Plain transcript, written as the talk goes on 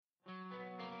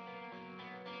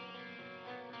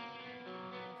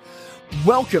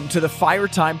Welcome to the Fire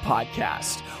Time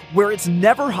Podcast, where it's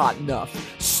never hot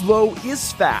enough, slow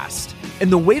is fast,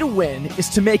 and the way to win is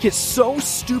to make it so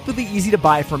stupidly easy to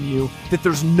buy from you that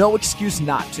there's no excuse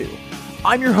not to.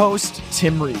 I'm your host,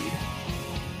 Tim Reed.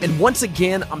 And once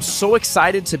again, I'm so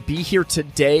excited to be here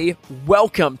today.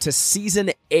 Welcome to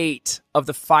Season 8 of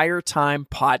the Fire Time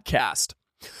Podcast.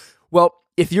 Well,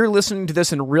 if you're listening to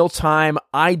this in real time,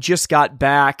 I just got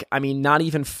back, not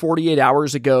even 48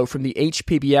 hours ago from the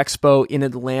HPBExpo in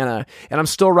Atlanta, and I'm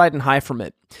still riding high from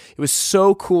it. It was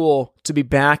so cool to be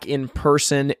back in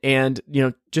person and,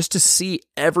 just to see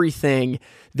everything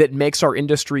that makes our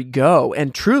industry go.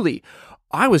 And truly,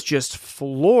 I was just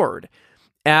floored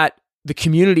at the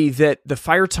community that the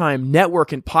Fire Time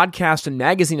Network and podcast and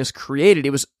magazine has created.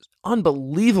 It was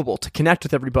unbelievable to connect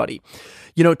with everybody.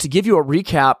 To give you a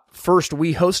recap, first,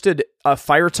 we hosted a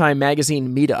Fire Time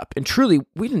magazine meetup, and truly,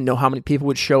 we didn't know how many people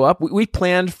would show up. We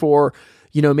planned for,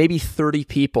 maybe 30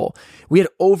 people. We had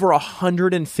over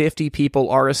 150 people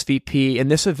RSVP,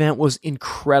 and this event was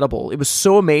incredible. It was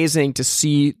so amazing to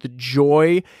see the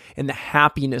joy and the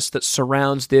happiness that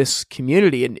surrounds this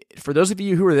community. And for those of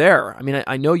you who were there,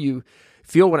 I know you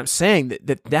feel what I'm saying,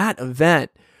 that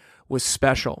event was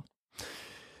special.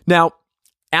 Now,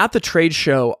 at the trade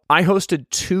show, I hosted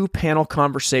 2 panel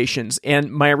conversations,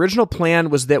 and my original plan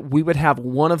was that we would have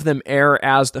one of them air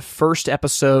as the first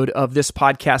episode of this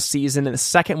podcast season, and the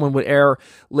second one would air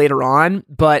later on.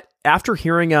 But after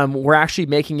hearing them, we're actually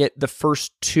making it the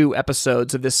first 2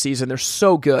 episodes of this season. They're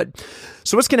so good.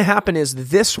 So what's going to happen is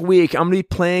this week, I'm going to be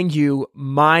playing you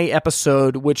my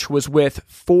episode, which was with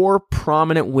 4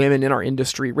 prominent women in our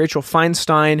industry: Rachel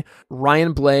Feinstein,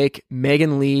 Ryann Blake,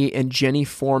 Megan Lee, and Jeni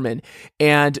Forman.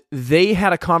 And they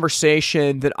had a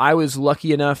conversation that I was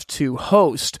lucky enough to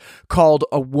host called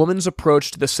A Woman's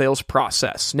Approach to the Sales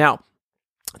Process. Now,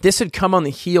 this had come on the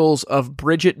heels of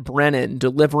Bridget Brennan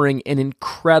delivering an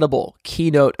incredible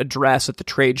keynote address at the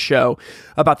trade show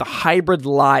about the hybrid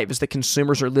lives that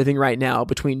consumers are living right now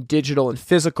between digital and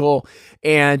physical.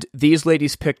 And these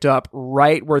ladies picked up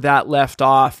right where that left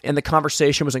off, and the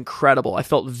conversation was incredible. I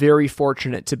felt very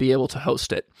fortunate to be able to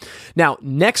host it. Now,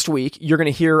 next week, you're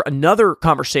going to hear another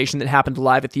conversation that happened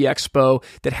live at the expo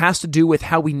that has to do with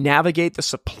how we navigate the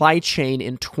supply chain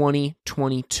in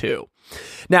 2022.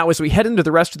 Now, as we head into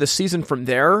the rest of the season from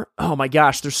there, oh my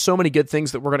gosh, there's so many good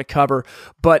things that we're going to cover.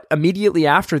 But immediately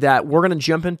after that, we're going to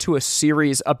jump into a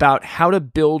series about how to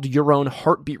build your own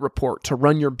heartbeat report to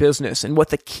run your business and what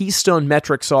the keystone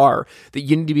metrics are that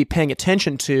you need to be paying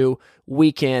attention to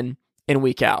week in and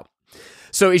week out.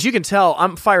 So as you can tell,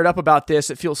 I'm fired up about this.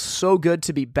 It feels so good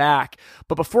to be back.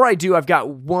 But before I do, I've got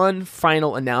one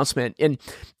final announcement, and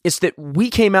it's that we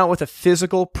came out with a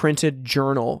physical printed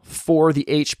journal for the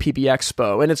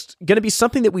HPBExpo, and it's going to be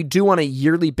something that we do on a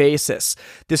yearly basis.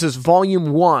 This is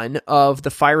volume 1 of the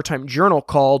Fire Time Journal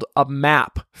called A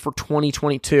Map for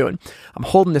 2022, and I'm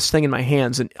holding this thing in my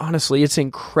hands, and honestly, it's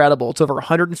incredible. It's over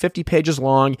 150 pages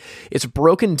long. It's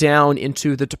broken down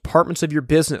into the departments of your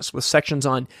business with sections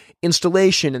on installation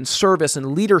and service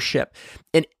and leadership,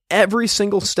 and every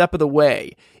single step of the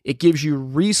way, it gives you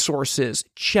resources,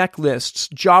 checklists,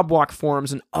 job walk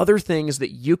forms, and other things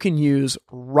that you can use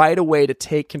right away to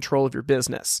take control of your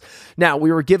business. Now, we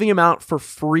were giving them out for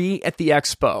free at the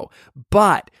expo,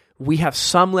 but we have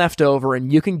some left over,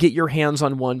 and you can get your hands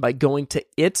on one by going to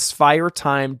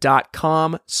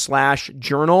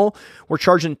itsfiretime.com/journal. We're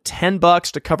charging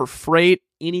 $10 to cover freight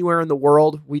anywhere in the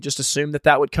world. We just assumed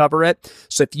that would cover it.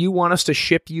 So if you want us to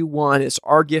ship you one, it's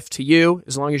our gift to you,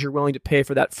 as long as you're willing to pay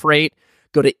for that freight.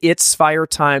 Go to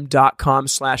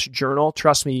itsfiretime.com/journal.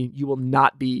 Trust me, you will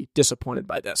not be disappointed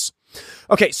by this.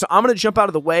 Okay, so I'm going to jump out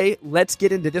of the way. Let's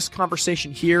get into this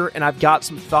conversation here, and I've got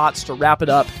some thoughts to wrap it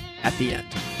up at the end.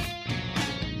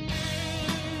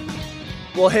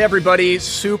 Well, hey, everybody.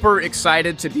 Super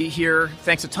excited to be here.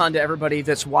 Thanks a ton to everybody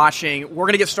that's watching. We're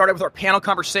going to get started with our panel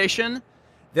conversation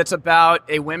that's about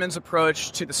a women's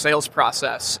approach to the sales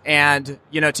process. And,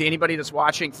 to anybody that's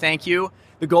watching, thank you.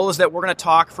 The goal is that we're going to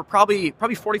talk for probably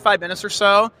 45 minutes or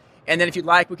so. And then if you'd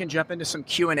like, we can jump into some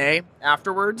Q&A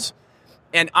afterwards.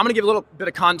 And I'm going to give a little bit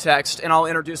of context, and I'll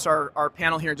introduce our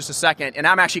panel here in just a second. And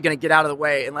I'm actually going to get out of the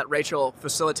way and let Rachel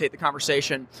facilitate the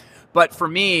conversation. But for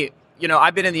me,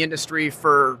 I've been in the industry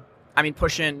for,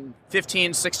 pushing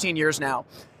 15, 16 years now.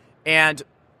 And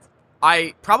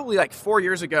I probably 4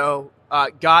 years ago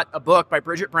got a book by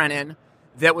Bridget Brennan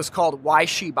that was called Why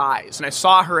She Buys. And I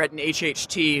saw her at an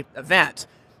HHT event,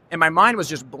 and my mind was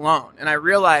just blown. And I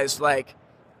realized,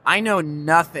 I know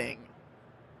nothing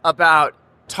about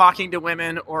talking to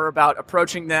women or about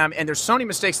approaching them. And there's so many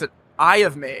mistakes that I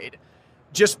have made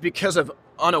just because of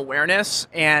unawareness,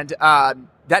 and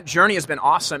that journey has been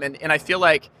awesome. And I feel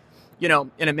like, in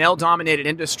a male-dominated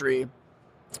industry,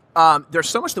 there's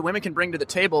so much that women can bring to the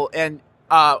table. And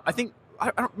I think,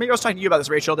 maybe I was talking to you about this,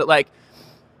 Rachel, that like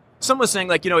someone was saying,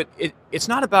 like, it's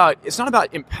not about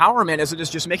empowerment as it is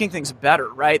just making things better,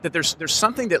 right? That there's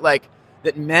something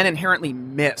that men inherently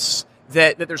miss.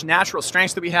 That there's natural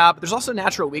strengths that we have, but there's also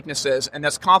natural weaknesses, and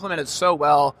that's complemented so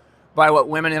well by what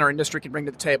women in our industry can bring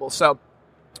to the table. So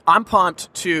I'm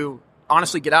pumped to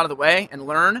honestly get out of the way and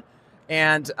learn,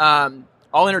 and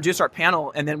I'll introduce our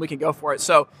panel, and then we can go for it.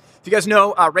 So if you guys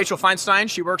know Rachel Feinstein,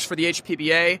 she works for the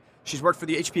HPBA. She's worked for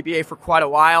the HPBA for quite a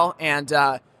while, and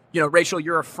Rachel,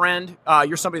 you're a friend.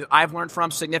 You're somebody that I've learned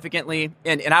from significantly,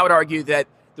 and I would argue that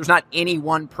there's not any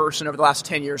one person over the last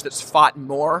 10 years that's fought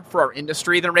more for our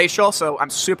industry than Rachel, so I'm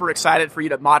super excited for you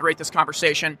to moderate this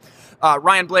conversation.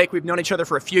 Ryann Blake, we've known each other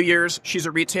for a few years. She's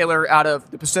a retailer out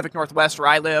of the Pacific Northwest where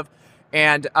I live,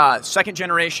 and second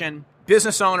generation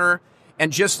business owner,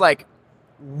 and just like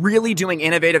really doing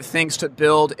innovative things to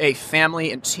build a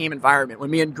family and team environment.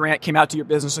 When me and Grant came out to your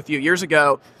business a few years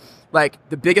ago, like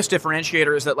the biggest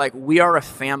differentiator is that like we are a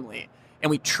family. And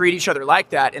we treat each other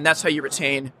like that, and that's how you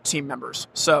retain team members.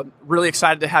 So really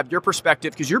excited to have your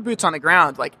perspective, because you're boots on the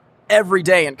ground like every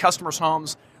day in customers'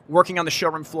 homes, working on the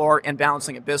showroom floor and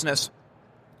balancing a business.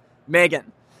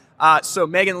 Megan. So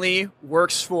Megan Lee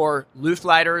works for Looft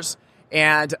Lighters,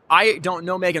 and I don't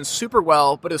know Megan super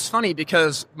well, but it's funny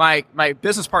because my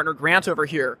business partner, Grant, over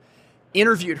here,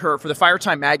 interviewed her for the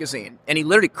Firetime magazine, and he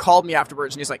literally called me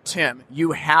afterwards, and he's like, Tim,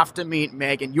 you have to meet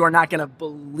Megan. You are not going to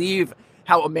believe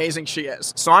how amazing she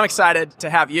is. So I'm excited to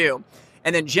have you.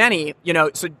 And then Jeni,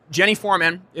 so Jeni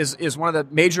Forman is one of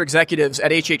the major executives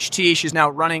at HHT. She's now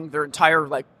running their entire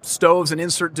like stoves and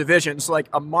insert divisions, like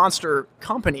a monster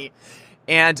company.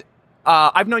 And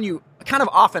I've known you kind of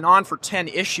off and on for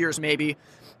 10-ish years maybe.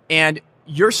 And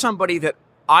you're somebody that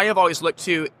I have always looked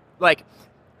to, like,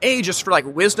 just for like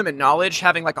wisdom and knowledge,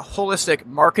 having like a holistic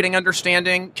marketing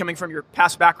understanding coming from your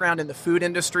past background in the food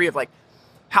industry of like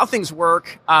how things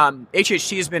work.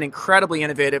 HHT has been incredibly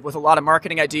innovative with a lot of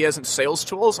marketing ideas and sales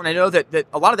tools, and I know that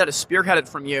a lot of that is spearheaded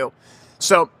from you.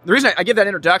 So the reason I give that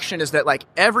introduction is that like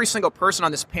every single person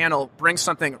on this panel brings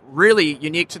something really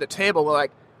unique to the table.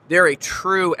 Like they're a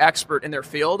true expert in their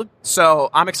field. So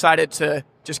I'm excited to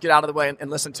just get out of the way and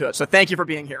listen to it. So thank you for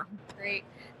being here. Great.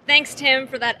 Thanks, Tim,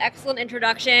 for that excellent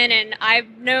introduction. And I've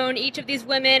known each of these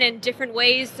women in different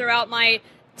ways throughout my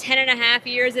 10 and a half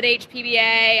years at HPBA,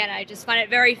 and I just find it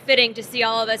very fitting to see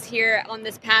all of us here on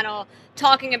this panel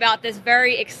talking about this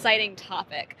very exciting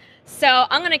topic. So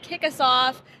I'm going to kick us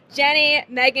off, Jeni,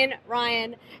 Megan,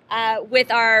 Ryann,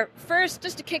 with our first,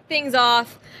 just to kick things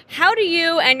off, how do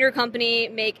you and your company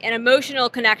make an emotional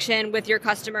connection with your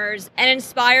customers and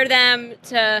inspire them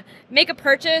to make a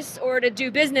purchase or to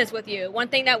do business with you? One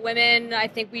thing that women, I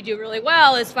think we do really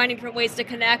well, is finding different ways to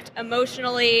connect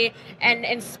emotionally and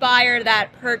inspire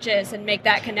that purchase and make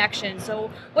that connection.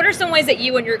 So what are some ways that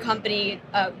you and your company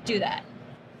do that?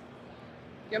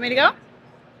 You want me to go?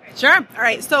 Sure. All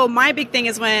right. So my big thing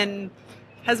is when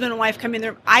husband and wife come in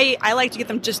there, I like to get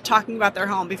them just talking about their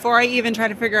home. Before I even try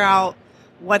to figure out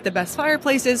what the best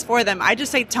fireplace is for them, I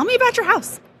just say, tell me about your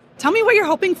house. Tell me what you're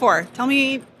hoping for. Tell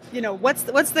me, what's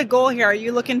the goal here? Are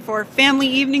you looking for family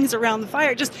evenings around the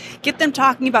fire? Just get them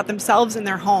talking about themselves and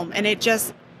their home. And it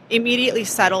just immediately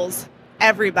settles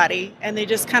everybody. And it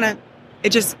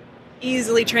just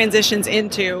easily transitions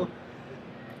into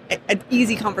an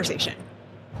easy conversation.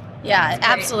 Yeah,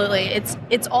 absolutely.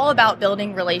 It's all about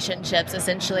building relationships,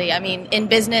 essentially. I mean, in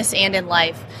business and in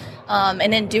life.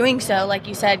 And in doing so, like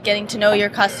you said, getting to know your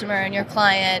customer and your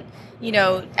client,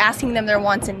 asking them their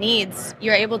wants and needs,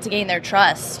 you're able to gain their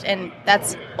trust. And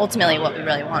that's ultimately what we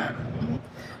really want.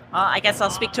 Well, I guess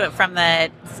I'll speak to it from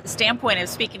the standpoint of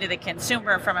speaking to the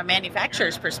consumer from a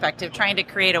manufacturer's perspective, trying to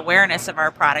create awareness of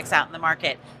our products out in the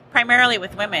market, primarily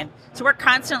with women. So we're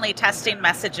constantly testing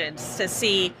messages to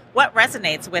see what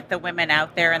resonates with the women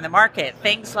out there in the market.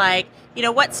 Things like,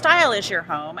 what style is your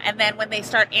home? And then when they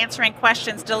start answering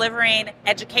questions, delivering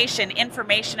education,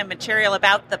 information, and material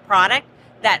about the product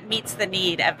that meets the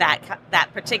need of that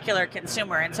particular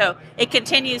consumer. And so it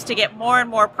continues to get more and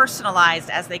more personalized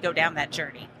as they go down that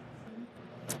journey.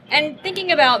 And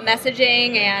thinking about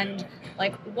messaging and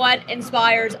like what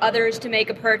inspires others to make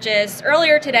a purchase.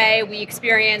 Earlier today, we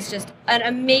experienced just an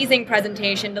amazing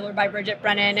presentation delivered by Bridget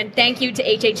Brennan, and thank you to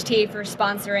HHT for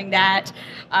sponsoring that,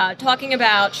 talking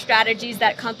about strategies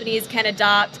that companies can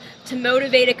adopt to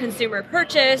motivate a consumer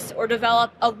purchase or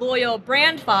develop a loyal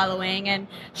brand following. And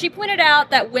she pointed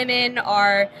out that women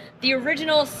are the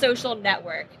original social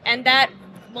network, and that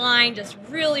line just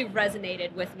really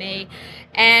resonated with me.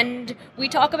 And we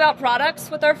talk about products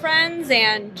with our friends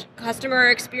and customer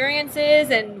experiences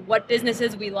and what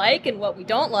businesses we like and what we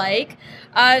don't like.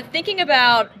 Thinking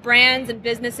about brands and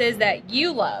businesses that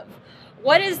you love,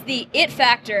 what is the it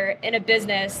factor in a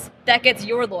business that gets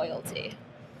your loyalty?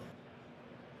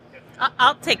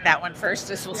 I'll take that one first,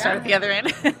 as we'll start at the other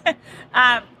end.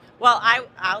 Well,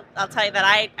 I'll tell you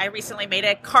that I recently made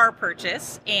a car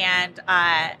purchase, and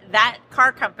that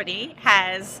car company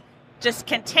has just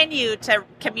continued to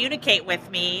communicate with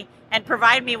me and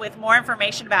provide me with more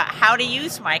information about how to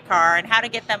use my car and how to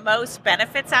get the most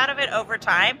benefits out of it over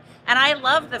time. And I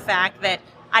love the fact that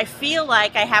I feel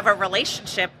like I have a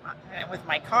relationship with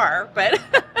my car, but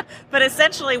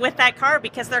essentially with that car,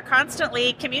 because they're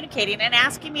constantly communicating and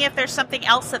asking me if there's something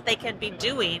else that they can be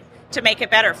doing to make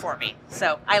it better for me.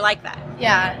 So I like that.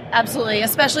 Yeah, absolutely.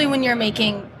 Especially when you're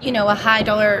making, a high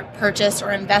dollar purchase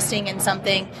or investing in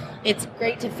something, it's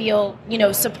great to feel,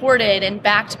 supported and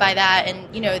backed by that.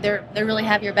 And, they really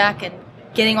have your back and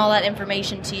getting all that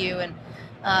information to you. And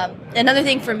another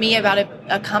thing for me about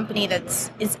a company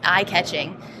is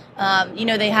eye-catching.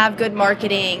 They have good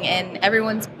marketing and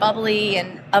everyone's bubbly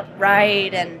and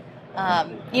upright and,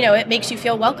 it makes you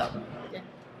feel welcome.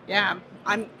 Yeah.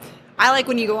 I like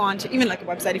when you go on to even like a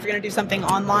website, if you're going to do something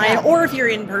online or if you're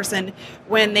in person,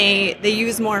 when they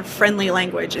use more friendly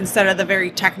language instead of the very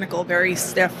technical, very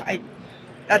stiff.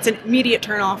 That's an immediate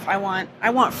turnoff. I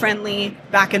want friendly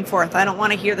back and forth. I don't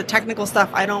want to hear the technical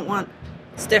stuff. I don't want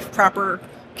stiff, proper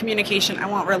communication. I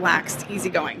want relaxed,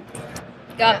 easygoing.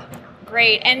 Got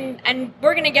great. And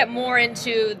we're going to get more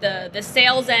into the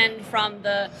sales end from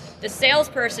the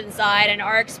salesperson side and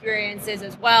our experiences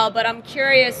as well. But I'm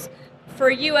curious, for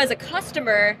you as a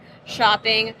customer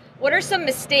shopping, what are some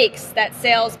mistakes that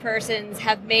salespersons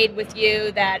have made with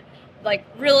you that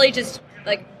really just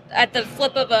at the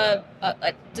flip of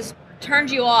just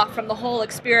turned you off from the whole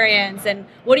experience, and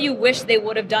what do you wish they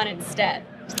would have done instead?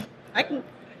 I can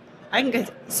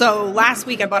get, so last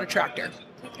week I bought a tractor.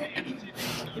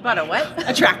 You bought a what?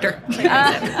 A tractor.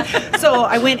 So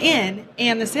I went in,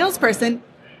 and the salesperson,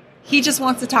 he just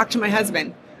wants to talk to my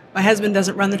husband. My husband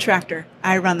doesn't run the tractor.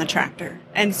 I run the tractor.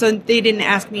 And so they didn't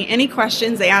ask me any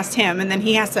questions. They asked him, and then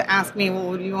he has to ask me, well,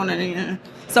 what do you want to...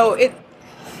 So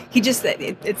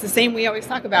it's the same we always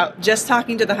talk about, just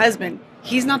talking to the husband.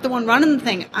 He's not the one running the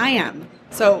thing. I am.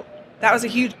 So that was a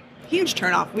huge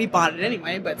turnoff. We bought it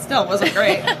anyway, but still, it wasn't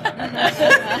great.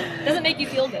 Doesn't make you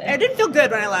feel good. It didn't feel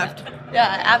good when I left.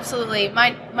 Yeah, absolutely.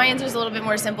 My answer is a little bit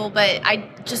more simple, but I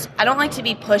don't like to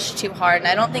be pushed too hard, and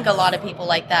I don't think a lot of people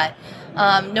like that.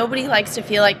 Nobody likes to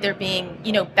feel like they're being,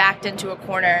 backed into a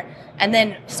corner. And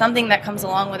then something that comes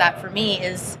along with that for me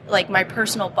is like my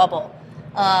personal bubble.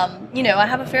 I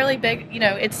have a fairly big,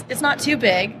 it's not too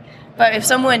big, but if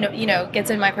someone, gets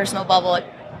in my personal bubble, it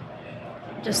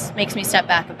just makes me step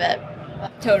back a bit.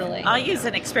 Totally. I'll use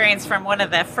an experience from one of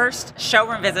the first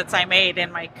showroom visits I made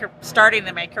in starting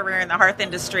my career in the hearth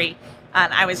industry.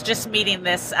 I was just meeting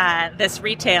this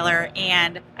retailer,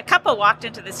 and a couple walked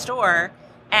into the store,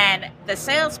 and the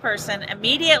salesperson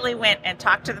immediately went and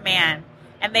talked to the man,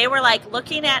 and they were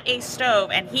looking at a stove,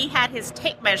 and he had his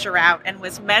tape measure out and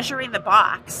was measuring the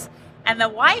box, and the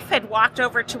wife had walked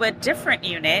over to a different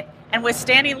unit and was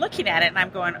standing looking at it, and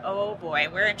I'm going, oh boy,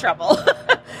 we're in trouble.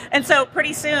 And so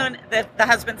pretty soon the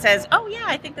husband says, oh yeah,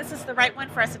 I think this is the right one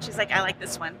for us, and she's like, I like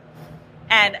this one.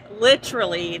 And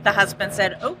literally the husband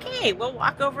said, okay, we'll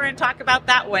walk over and talk about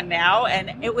that one now.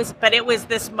 And it was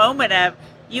this moment of,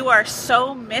 you are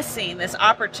so missing this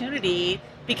opportunity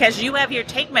because you have your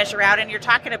tape measure out and you're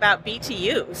talking about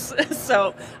BTUs.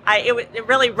 So it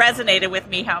really resonated with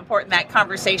me how important that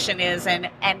conversation is, and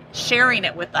sharing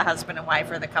it with the husband and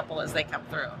wife or the couple as they come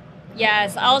through.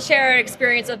 Yes, I'll share an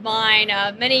experience of mine.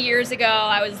 Many years ago,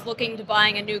 I was looking to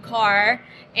buying a new car,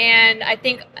 and I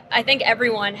think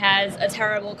everyone has a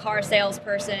terrible car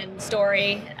salesperson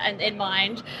story in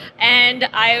mind. And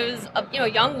I was a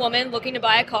young woman looking to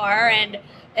buy a car, and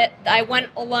I went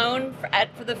alone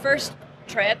for the first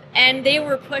trip, and they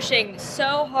were pushing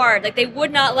so hard. They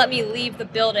would not let me leave the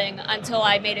building until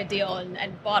I made a deal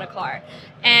and bought a car.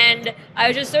 And I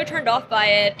was just so turned off by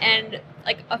it. And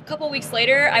a couple weeks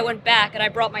later, I went back and I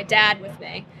brought my dad with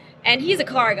me. And he's a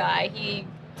car guy. He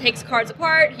takes cars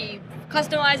apart. He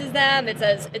customizes them.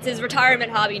 It's his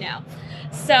retirement hobby now.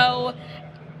 So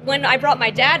when I brought my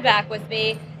dad back with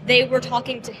me, they were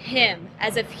talking to him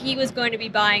as if he was going to be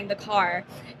buying the car.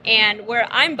 And where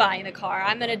I'm buying the car,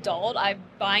 I'm an adult, I'm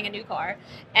buying a new car,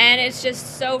 and it's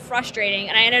just so frustrating.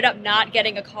 And I ended up not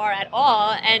getting a car at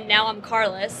all, and now I'm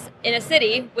carless in a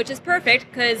city, which is perfect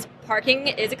because parking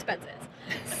is expensive.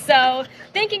 So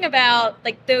thinking about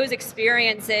like those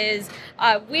experiences,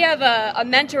 we have a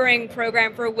mentoring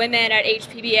program for women at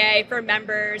HPBA for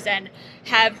members, and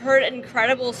have heard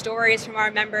incredible stories from our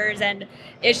members, and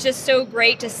it's just so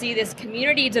great to see this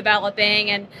community developing.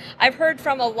 And I've heard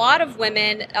from a lot of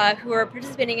women who are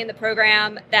participating in the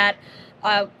program that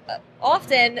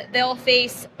often they'll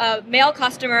face a male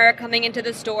customer coming into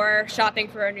the store shopping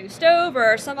for a new stove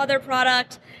or some other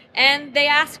product, and they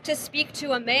ask to speak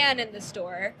to a man in the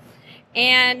store,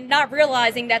 and not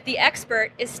realizing that the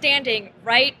expert is standing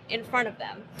right in front of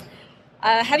them.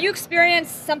 Have you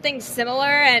experienced something similar?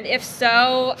 And if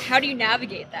so, how do you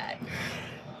navigate that?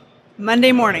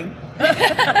 Monday morning.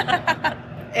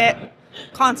 It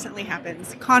constantly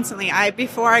happens. Constantly.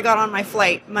 Before I got on my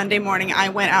flight Monday morning, I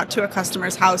went out to a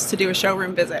customer's house to do a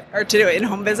showroom visit, or to do an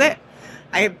in-home visit.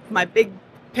 My big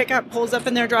pickup pulls up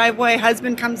in their driveway.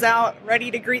 Husband comes out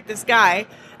ready to greet this guy,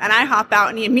 and I hop out,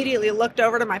 and he immediately looked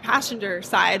over to my passenger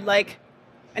side,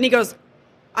 and he goes,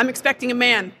 "I'm expecting a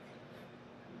man."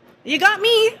 "You got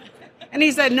me?" And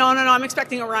he said, no, I'm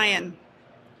expecting a Ryann.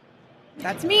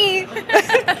 That's me.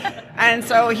 And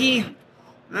so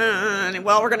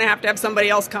well, we're going to have somebody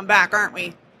else come back, aren't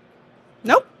we?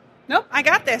 Nope, I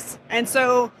got this. And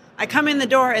so I come in the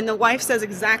door, and the wife says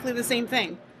exactly the same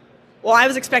thing. "Well, I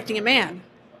was expecting a man."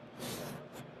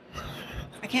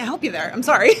 I can't help you there. I'm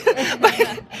sorry.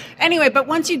 But anyway, but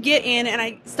once you get in and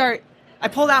I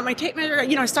pulled out my tape measure,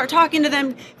 I start talking to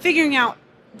them, figuring out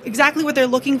exactly what they're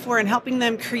looking for and helping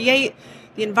them create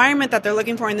the environment that they're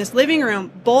looking for in this living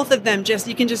room. Both of them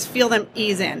you can just feel them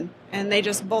ease in, and they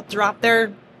just both drop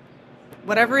their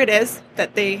whatever it is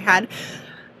that they had,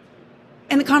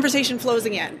 and the conversation flows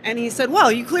again. And he said,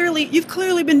 "Well, you've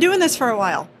clearly been doing this for a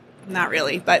while." Not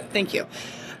really, but thank you.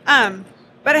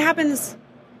 But it happens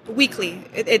weekly.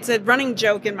 It's a running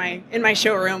joke in my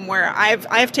showroom where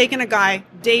I've taken a guy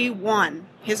day one,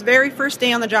 his very first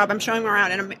day on the job. I'm showing him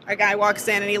around, and a guy walks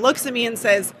in, and he looks at me and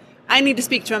says, "I need to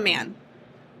speak to a man."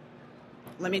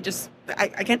 Let me just,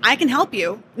 I can help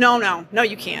you. No,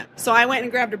 you can't. So I went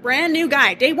and grabbed a brand new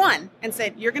guy, day one, and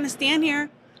said, "You're going to stand here,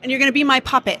 and you're going to be my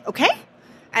puppet, okay?"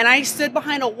 And I stood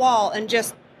behind a wall and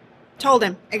just told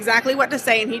him exactly what to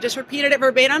say, and he just repeated it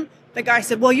verbatim. The guy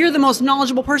said, "Well, you're the most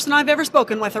knowledgeable person I've ever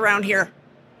spoken with around here."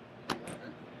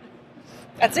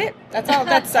 That's it. That's all.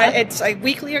 It's a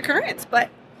weekly occurrence, but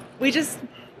we just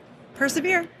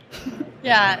persevere.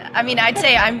 Yeah, I mean, I'd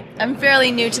say I'm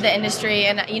fairly new to the industry,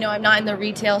 and I'm not in the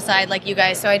retail side like you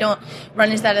guys, so I don't run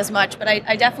into that as much. But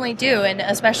I definitely do, and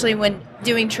especially when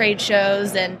doing trade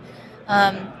shows, and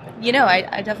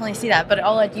I definitely see that. But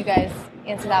I'll let you guys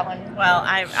answer that one. Well,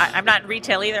 I'm not in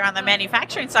retail either on the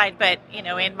manufacturing side, but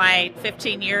in my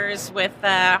 15 years with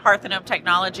Hearth Home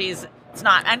Technologies, it's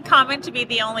not uncommon to be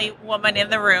the only woman in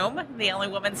the room, the only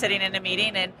woman sitting in a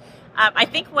meeting. And I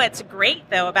think what's great,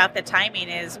 though, about the timing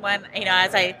is when,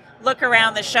 as I look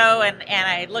around the show and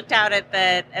I looked out at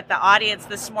the audience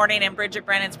this morning in Bridget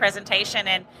Brennan's presentation,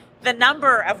 and the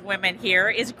number of women here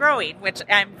is growing, which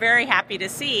I'm very happy to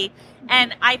see.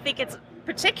 And I think it's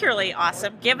particularly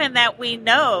awesome given that we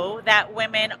know that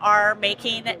women are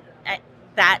making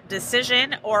that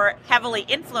decision or heavily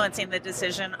influencing the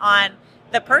decision on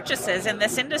the purchases in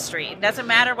this industry. It doesn't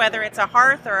matter whether it's a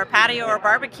hearth or a patio or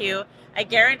barbecue. I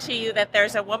guarantee you that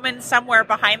there's a woman somewhere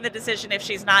behind the decision if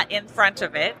she's not in front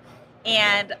of it.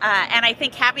 And I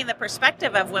think having the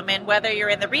perspective of women, whether you're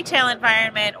in the retail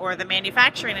environment or the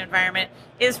manufacturing environment,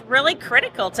 is really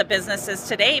critical to businesses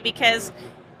today, because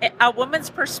a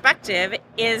woman's perspective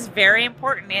is very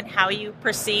important in how you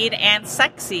proceed and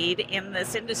succeed in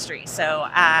this industry. So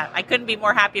I couldn't be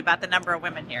more happy about the number of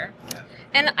women here.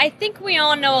 And I think we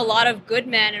all know a lot of good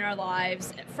men in our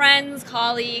lives, friends,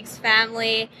 colleagues,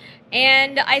 family.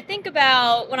 And I think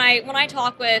about when I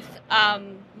talk with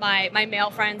my male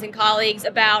friends and colleagues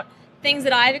about things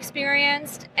that I've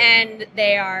experienced, and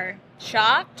they are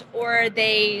shocked, or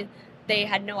they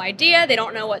had no idea, they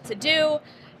don't know what to do.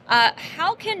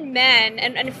 How can men,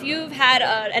 and if you've had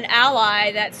an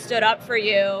ally that stood up for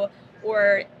you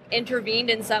or intervened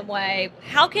in some way,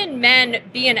 how can men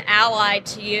be an ally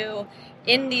to you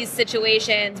in these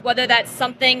situations, whether that's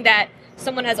something that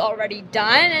someone has already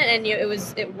done and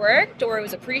it worked, or it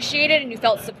was appreciated and you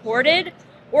felt supported,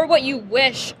 or what you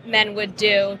wish men would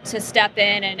do to step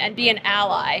in and be an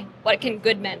ally? What can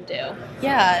good men do?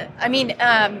 Yeah, I mean,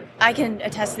 I can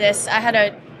attest to this. I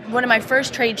had one of my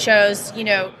first trade shows,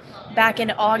 back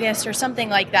in August or something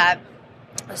like that.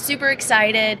 I was super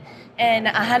excited, and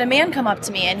I had a man come up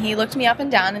to me, and he looked me up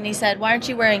and down, and he said, "Why aren't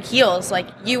you wearing heels? Like,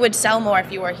 you would sell more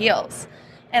if you wore heels."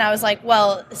 And I was like,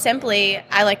 well, simply,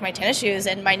 I like my tennis shoes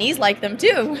and my knees like them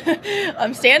too.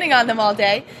 I'm standing on them all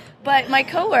day. But my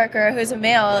coworker, who's a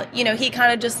male, he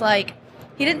kind of just like,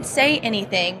 he didn't say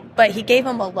anything, but he gave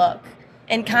him a look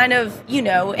and kind of,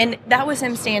 and that was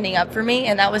him standing up for me.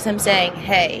 And that was him saying,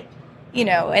 hey,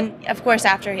 and of course,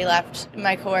 after he left,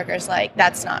 my coworker's like,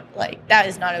 that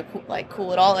is not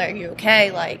cool at all. Are you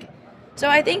okay? Like, so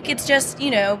I think it's just,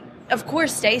 of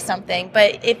course, say something.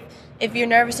 But if you're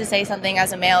nervous to say something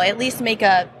as a male, at least make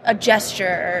a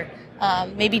gesture or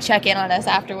maybe check in on us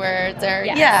afterwards or,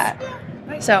 Yes.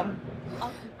 Yeah. So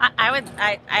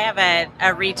I have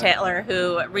a retailer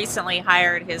who recently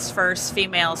hired his first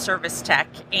female service tech,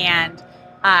 and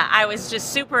I was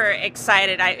just super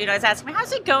excited. I was asking him,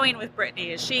 how's it going with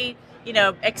Brittany? Is she,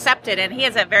 accepted? And he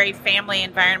has a very family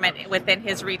environment within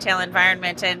his retail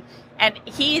environment, and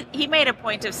he made a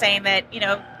point of saying that,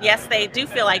 yes, they do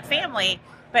feel like family,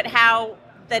 but how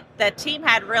the team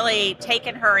had really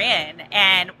taken her in,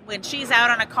 and when she's out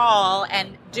on a call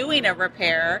and doing a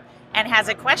repair and has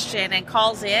a question and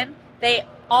calls in, they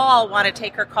all want to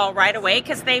take her call right away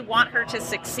because they want her to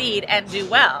succeed and do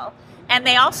well. And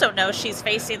they also know she's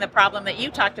facing the problem that you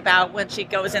talked about when she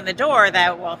goes in the door,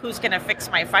 that, well, who's going to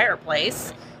fix my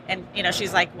fireplace? And,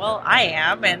 she's like, well, I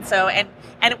am. And so, and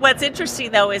what's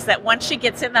interesting, though, is that once she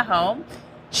gets in the home,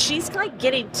 she's like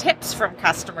getting tips from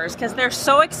customers because they're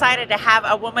so excited to have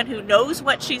a woman who knows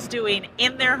what she's doing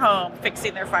in their home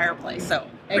fixing their fireplace. So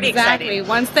pretty exciting.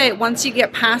 Once you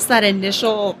get past that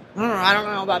initial, I don't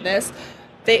know about this,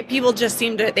 people just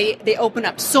seem to they open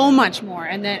up so much more,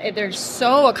 and then they're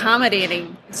so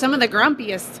accommodating. Some of the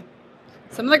grumpiest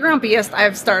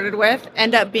I've started with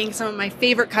end up being some of my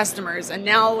favorite customers, and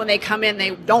now when they come in,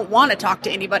 they don't want to talk to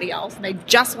anybody else, and they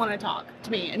just want to talk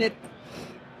to me, and it,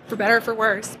 for better or for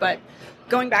worse. But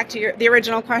going back to the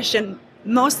original question,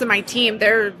 most of my team,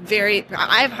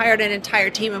 I've hired an entire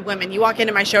team of women. You walk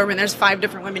into my showroom and there's 5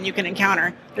 different women you can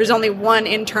encounter. There's only one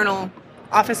internal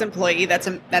office employee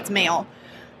that's male.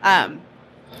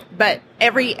 But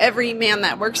every man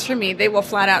that works for me, they will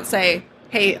flat out say,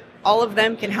 hey, all of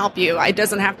them can help you. It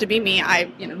doesn't have to be me.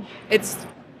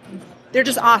 They're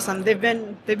just awesome. They've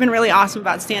been really awesome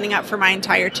about standing up for my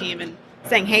entire team and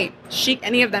saying, hey,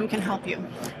 any of them can help you.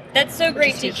 That's so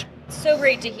great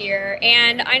to hear.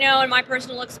 And I know in my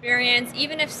personal experience,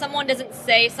 even if someone doesn't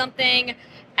say something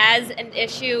as an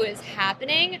issue is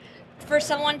happening, for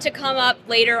someone to come up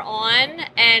later on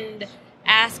and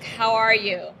ask, how are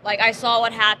you? Like, I saw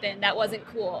what happened. That wasn't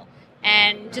cool.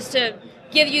 And just to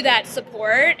give you that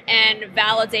support and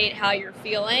validate how you're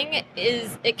feeling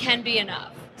it can be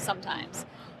enough sometimes.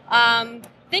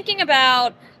 Thinking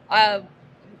about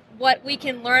what we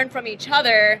can learn from each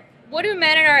other, what do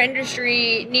men in our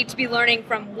industry need to be learning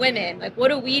from women? Like, what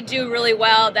do we do really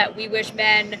well that we wish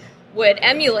men would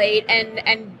emulate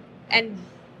and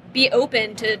be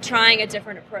open to trying a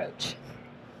different approach?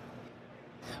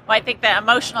 Well, I think the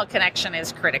emotional connection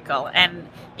is critical, and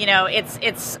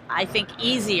it's I think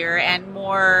easier and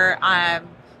more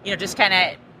just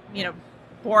kind of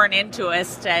born into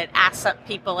us to ask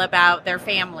people about their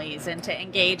families and to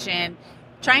engage in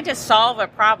trying to solve a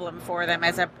problem for them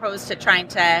as opposed to trying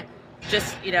to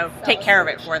just take care of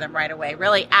it for them right away.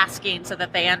 Really asking so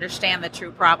that they understand the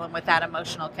true problem with that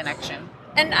emotional connection.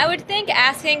 And I would think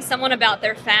asking someone about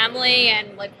their family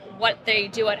and like what they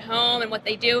do at home and what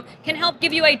they do can help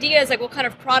give you ideas like what kind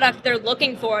of product they're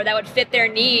looking for that would fit their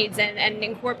needs and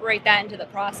incorporate that into the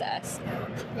process.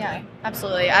 Yeah,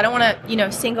 absolutely. I don't want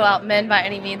to, single out men by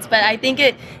any means, but I think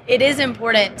it is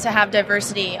important to have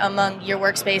diversity among your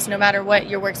workspace, no matter what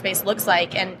your workspace looks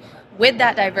like. And with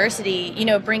that diversity,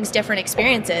 brings different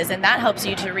experiences, and that helps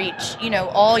you to reach,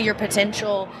 all your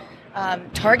potential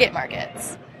target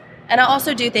markets. And I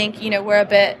also do think, we're a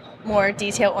bit more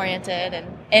detail-oriented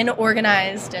and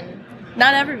organized, and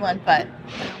not everyone, but...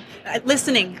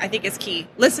 Listening, I think, is key.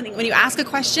 Listening. When you ask a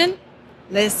question,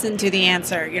 listen to the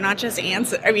answer. You're not just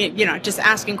just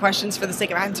asking questions for the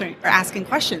sake of answering or asking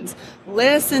questions.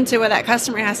 Listen to what that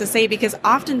customer has to say, because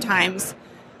oftentimes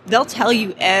they'll tell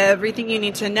you everything you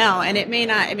need to know, and it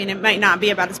might not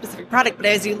be about a specific product, but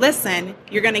as you listen,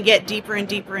 you're going to get deeper and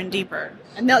deeper and deeper.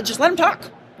 And they'll just let them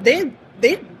talk.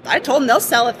 I told them they'll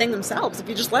sell a thing themselves if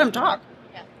you just let them talk.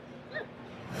 Yeah.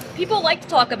 People like to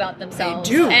talk about themselves.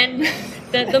 They do. And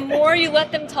the more you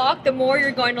let them talk, the more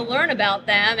you're going to learn about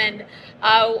them. And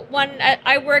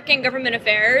I work in government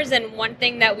affairs, and one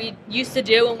thing that we used to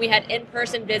do when we had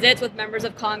in-person visits with members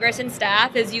of Congress and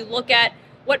staff is you look at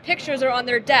what pictures are on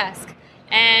their desk.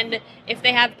 And if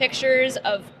they have pictures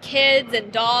of kids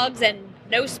and dogs and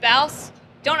no spouse,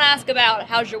 don't ask about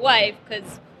how's your wife,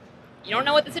 because you don't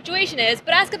know what the situation is,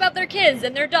 but ask about their kids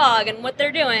and their dog and what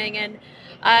they're doing, and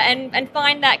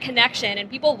find that connection. And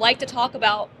people like to talk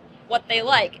about what they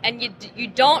like, and you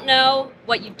don't know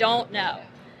what you don't know,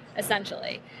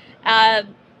 essentially.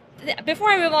 Before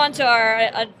I move on to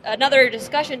our another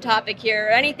discussion topic here,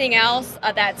 anything else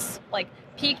that's like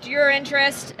piqued your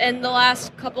interest in the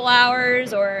last couple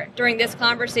hours or during this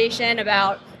conversation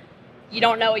about you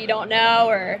don't know what you don't know,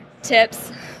 or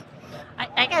tips?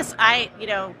 I guess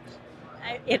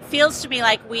it feels to me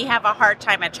like we have a hard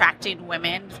time attracting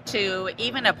women to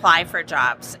even apply for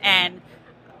jobs. And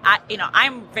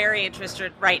I'm very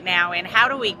interested right now in how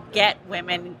do we get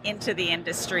women into the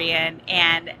industry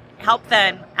and help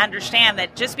them understand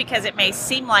that just because it may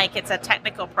seem like it's a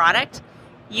technical product,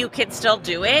 you can still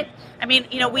do it. I mean,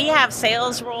 we have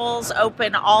sales roles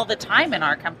open all the time in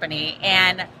our company,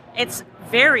 and it's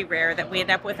very rare that we end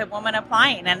up with a woman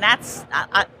applying, and that's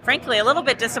frankly a little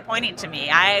bit disappointing to me.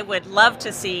 I would love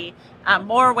to see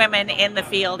more women in the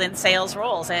field in sales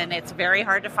roles, and it's very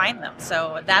hard to find them.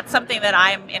 So that's something that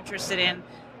I'm interested in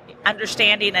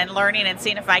understanding and learning and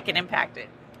seeing if I can impact it.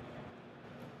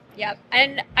 Yep.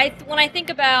 And when I think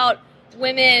about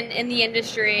women in the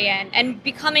industry and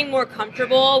becoming more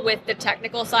comfortable with the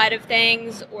technical side of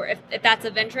things, or if that's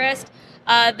of interest,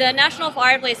 the National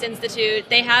Fireplace Institute,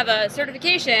 they have a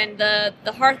certification, the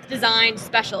Hearth Design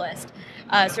Specialist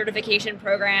certification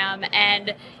program.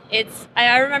 And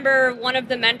I remember one of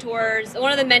the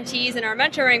mentees in our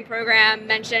mentoring program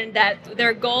mentioned that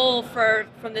their goal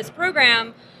from this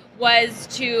program was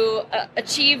to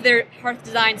achieve their Hearth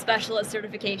Design Specialist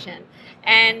certification.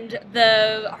 And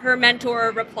her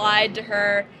mentor replied to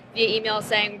her via email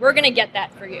saying, we're going to get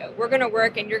that for you. We're going to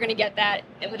work and you're going to get that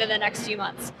within the next few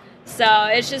months. So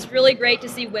it's just really great to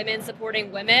see women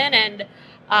supporting women. And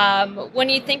when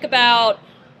you think about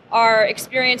our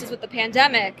experiences with the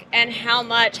pandemic and how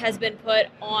much has been put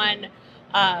on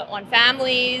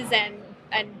families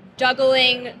and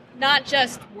juggling not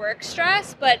just work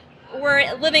stress, but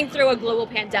we're living through a global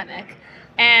pandemic.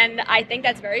 And I think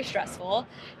that's very stressful.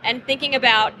 And thinking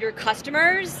about your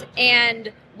customers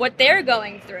and what they're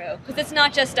going through, because it's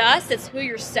not just us, it's who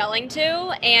you're selling to,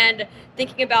 and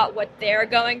thinking about what they're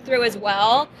going through as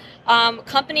well.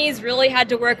 Companies really had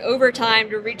to work overtime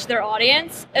to reach their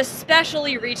audience,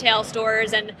 especially retail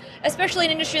stores, and especially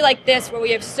in an industry like this where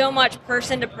we have so much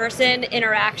person-to-person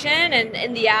interaction, and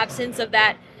in the absence of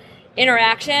that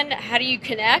interaction, how do you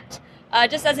connect?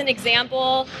 Just as an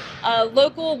example, a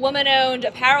local woman-owned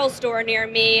apparel store near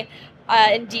me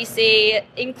in DC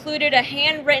included a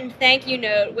handwritten thank you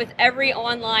note with every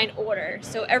online order.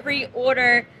 So every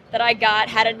order that I got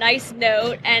had a nice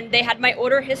note, and they had my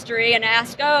order history and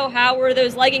asked, oh, how were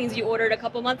those leggings you ordered a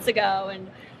couple months ago, and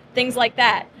things like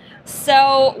that.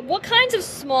 So what kinds of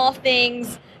small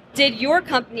things did your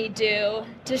company do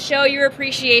to show your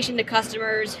appreciation to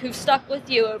customers who've stuck with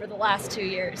you over the last 2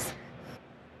 years?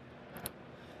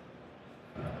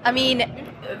 I mean,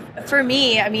 for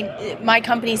me, my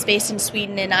company's based in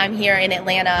Sweden and I'm here in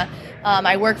Atlanta.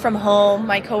 I work from home.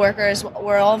 My coworkers,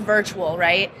 we're all virtual,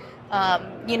 right?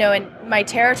 And my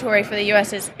territory for the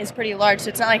U.S. is pretty large, so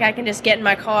it's not like I can just get in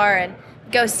my car and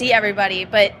go see everybody.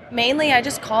 But mainly I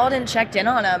just called and checked in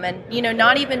on them, and,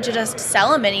 not even to just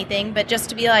sell them anything, but just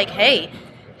to be like, hey,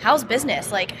 how's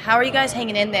business? Like, how are you guys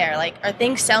hanging in there? Like, are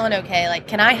things selling okay? Like,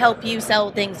 can I help you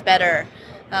sell things better?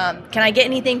 Can I get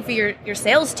anything for your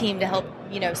sales team to help,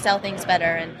 sell things better?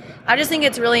 And I just think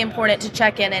it's really important to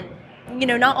check in and,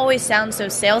 not always sound so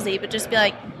salesy, but just be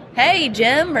like, hey,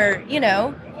 Jim, or,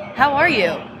 how are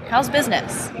you? How's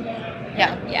business?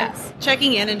 Yeah. Yes.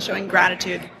 Checking in and showing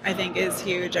gratitude, I think, is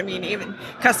huge. I mean, even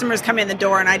customers come in the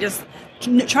door,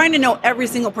 and trying to know every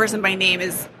single person by name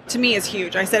to me is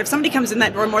huge. I said, if somebody comes in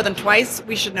that door more than twice,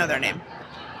 we should know their name.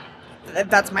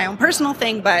 That's my own personal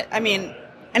thing, but I mean,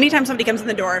 anytime somebody comes in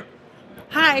the door,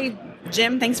 hi,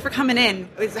 Jim, thanks for coming in.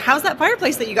 How's that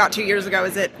fireplace that you got 2 years ago?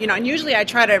 Is it, and usually I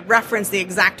try to reference the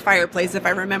exact fireplace if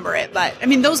I remember it. But I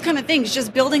mean, those kind of things,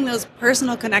 just building those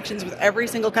personal connections with every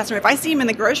single customer. If I see him in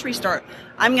the grocery store,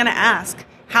 I'm going to ask,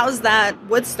 how's that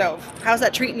wood stove? How's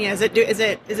that treating you? Is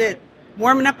it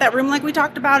warming up that room like we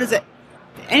talked about? Is it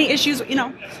any issues?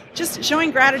 Just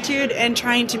showing gratitude and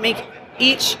trying to make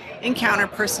each encounter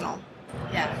personal.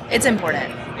 Yeah, it's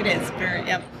important. It is very,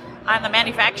 yep. On the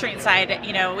manufacturing side,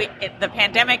 the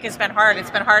pandemic has been hard.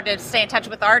 It's been hard to stay in touch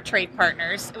with our trade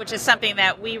partners, which is something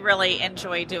that we really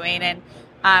enjoy doing. And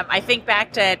I think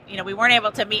back to, we weren't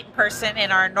able to meet in person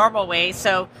in our normal way.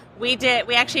 So we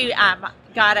actually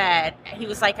he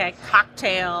was like a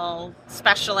cocktail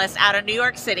specialist out of New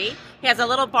York City. He has a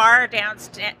little bar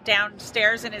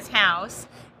downstairs in his house.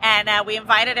 And we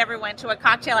invited everyone to a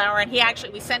cocktail hour, and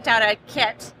we sent out a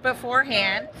kit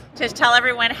beforehand to tell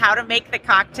everyone how to make the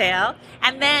cocktail.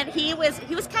 And then he was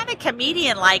kind of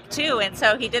comedian-like too, and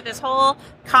so he did this whole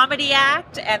comedy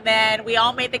act, and then we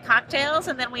all made the cocktails,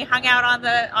 and then we hung out on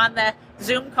the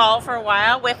Zoom call for a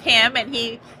while with him, and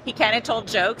he kind of told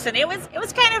jokes, and it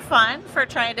was kind of fun for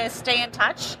trying to stay in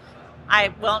touch.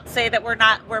 I won't say that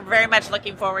we're very much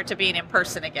looking forward to being in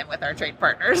person again with our trade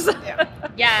partners. Yeah.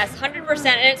 Yes, 100%.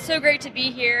 And it's so great to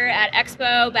be here at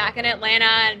Expo, back in Atlanta,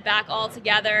 and back all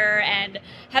together. And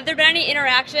have there been any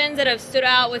interactions that have stood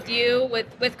out with you,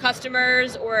 with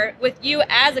customers, or with you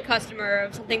as a customer,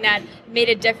 of something that made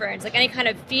a difference? Like any kind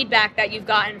of feedback that you've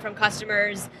gotten from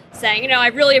customers saying, I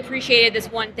really appreciated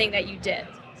this one thing that you did,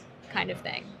 kind of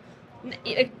thing.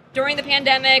 During the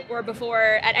pandemic or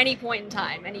before, at any point in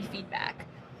time, any feedback?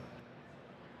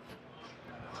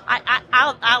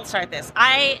 I'll start this.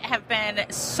 I have been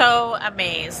so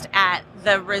amazed at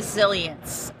the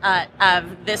resilience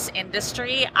of this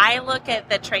industry. I look at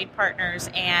the trade partners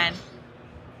and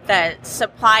the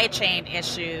supply chain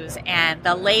issues and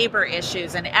the labor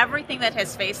issues and everything that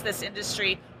has faced this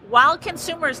industry, while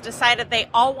consumers decided they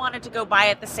all wanted to go buy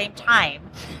at the same time.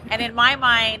 And in my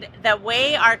mind, the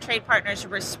way our trade partners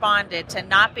responded to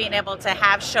not being able to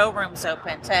have showrooms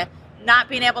open, to not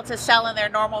being able to sell in their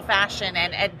normal fashion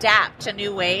and adapt to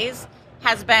new ways,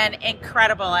 has been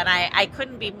incredible. And I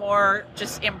couldn't be more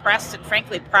just impressed and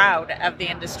frankly proud of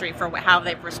the industry for how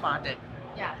they've responded.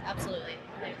 Yeah, absolutely.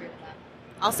 I agree with that.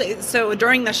 I'll say, so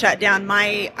during the shutdown,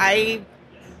 I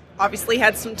obviously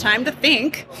had some time to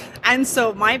think. And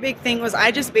so my big thing was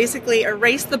I just basically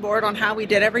erased the board on how we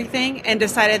did everything and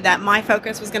decided that my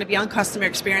focus was going to be on customer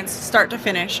experience, start to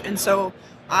finish. And so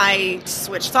I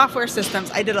switched software systems.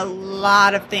 I did a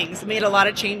lot of things, made a lot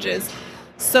of changes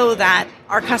so that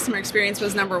our customer experience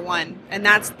was number one. And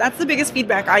that's the biggest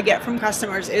feedback I get from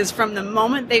customers, is from the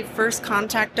moment they first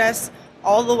contact us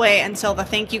all the way until the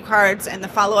thank you cards and the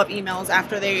follow-up emails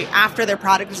after their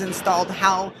product is installed,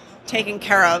 how taken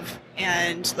care of,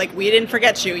 and like, we didn't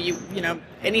forget you know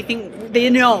anything, they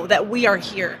know that we are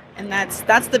here. And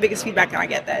that's the biggest feedback that I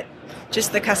get, that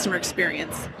just the customer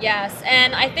experience. Yes,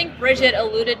 and I think Bridget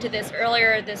alluded to this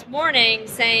earlier this morning,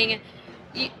 saying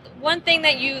one thing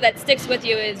that sticks with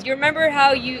you is you remember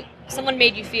how someone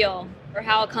made you feel, or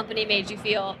how a company made you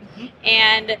feel.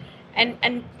 Mm-hmm.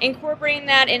 and incorporating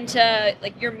that into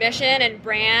like your mission and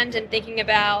brand, and thinking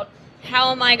about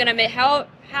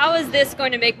how is this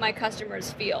going to make my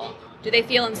customers feel? Do they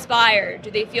feel inspired? Do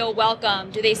they feel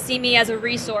welcome? Do they see me as a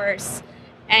resource?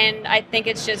 And I think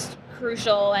it's just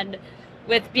crucial. And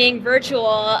with being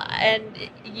virtual, and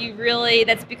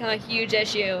that's become a huge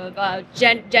issue of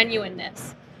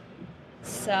genuineness.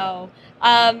 So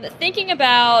thinking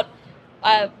about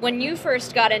when you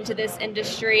first got into this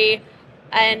industry,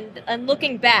 and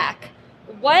looking back,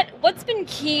 what's been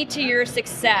key to your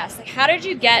success? Like, how did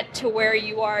you get to where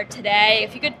you are today?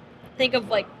 If you could think of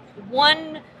like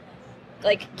one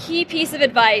key piece of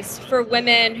advice for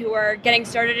women who are getting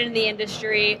started in the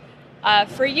industry,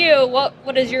 for you,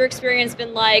 what has your experience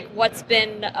been like? What's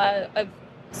been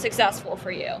successful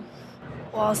for you?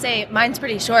 Well, I'll say mine's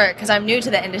pretty short because I'm new to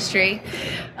the industry.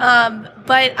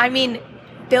 But I mean,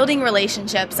 building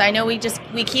relationships. I know we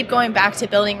keep going back to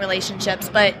building relationships,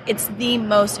 but it's the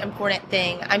most important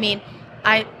thing. I mean,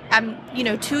 I'm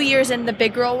 2 years in the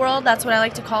big girl world. That's what I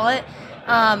like to call it.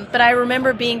 But I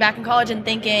remember being back in college and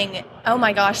thinking, oh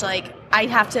my gosh, like, I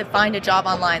have to find a job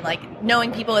online. Like,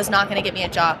 knowing people is not going to get me a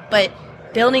job. But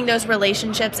building those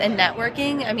relationships and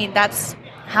networking, I mean, that's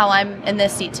how I'm in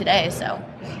this seat today. So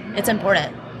it's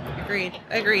important.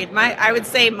 Agreed. I would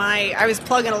say I was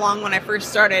plugging along when I first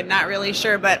started, not really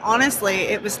sure, but honestly,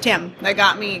 it was Tim that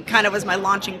got me, kind of was my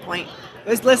launching point. I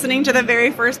was listening to the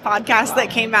very first podcast that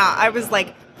came out. I was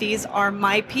like, these are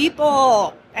my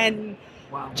people. And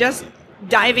just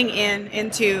diving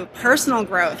into personal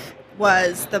growth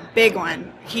was the big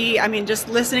one. Just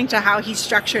listening to how he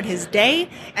structured his day,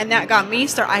 and that got me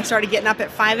I started getting up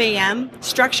at 5 a.m.,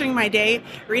 structuring my day,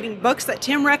 reading books that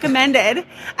Tim recommended,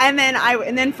 and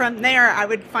then from there I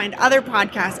would find other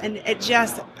podcasts, and it's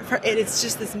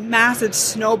just this massive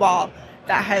snowball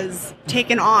that has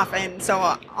taken off. And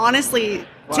so honestly,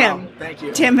 Wow, thank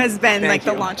you. Tim has been Thank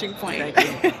you. the launching point.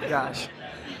 Thank you. Gosh.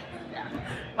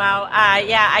 Well,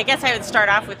 I guess I would start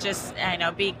off with just,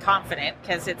 be confident,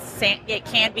 because it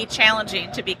can be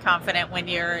challenging to be confident when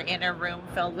you're in a room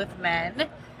filled with men.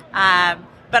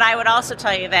 But I would also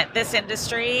tell you that this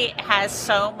industry has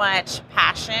so much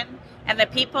passion, and the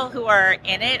people who are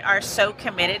in it are so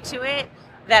committed to it,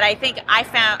 that I think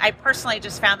I personally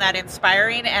just found that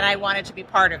inspiring, and I wanted to be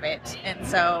part of it. And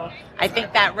so I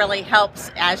think that really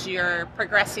helps as you're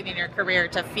progressing in your career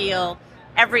to feel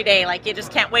every day like you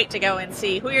just can't wait to go and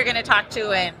see who you're going to talk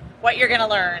to and what you're going to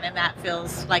learn, and that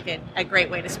feels like a great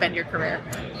way to spend your career.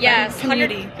 Yes,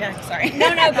 Community. Yeah, sorry. No,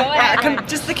 go ahead.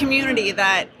 Just the community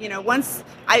that, once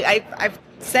I've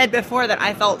said before that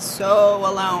I felt so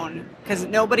alone because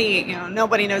nobody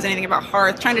knows anything about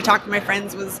Hearth. Trying to talk to my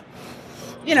friends was,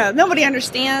 nobody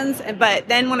understands. But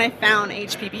then when I found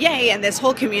HPBA and this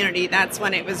whole community, that's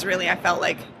when it was really, I felt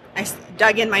like I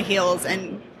dug in my heels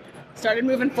and started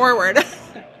moving forward.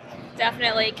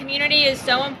 Definitely. Community is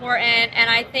so important, and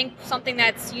I think something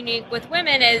that's unique with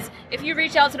women is if you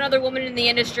reach out to another woman in the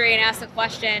industry and ask a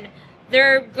question,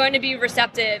 they're going to be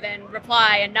receptive and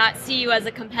reply and not see you as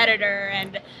a competitor.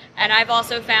 And I've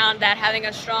also found that having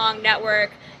a strong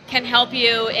network can help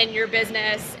you in your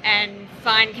business and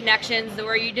find connections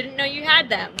where you didn't know you had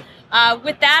them.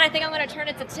 With that, I think I'm going to turn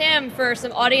it to Tim for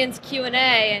some audience Q&A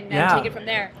and take it from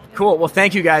there. Cool. Well,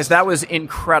 thank you guys. That was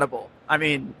incredible. I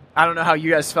mean, I don't know how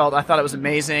you guys felt. I thought it was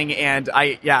amazing, and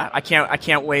I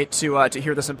can't wait to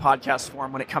hear this in podcast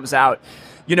form when it comes out.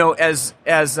 As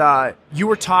you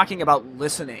were talking about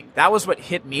listening, that was what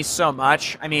hit me so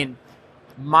much. I mean,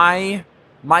 my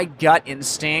gut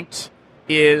instinct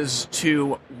is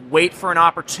to wait for an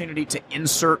opportunity to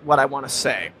insert what I want to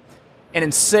say. And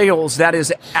in sales, that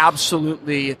is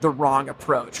absolutely the wrong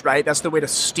approach, right? That's the way to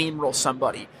steamroll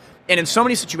somebody. And in so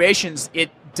many situations, it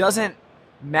doesn't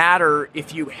matter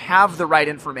if you have the right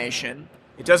information.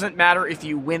 It doesn't matter if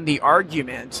you win the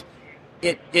argument.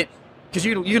 Because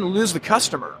you can lose the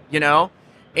customer,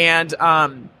 And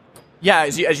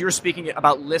as you were speaking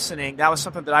about listening, that was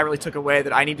something that I really took away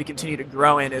that I need to continue to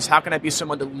grow in, is how can I be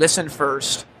someone to listen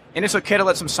first? And it's okay to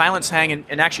let some silence hang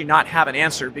and actually not have an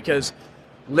answer, because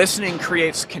listening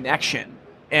creates connection.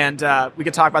 And we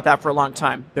could talk about that for a long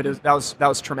time. That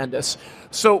was tremendous.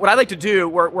 So what I'd like to do,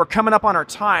 we're coming up on our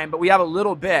time, but we have a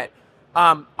little bit.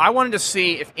 I wanted to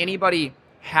see if anybody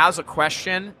has a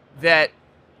question that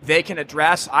they can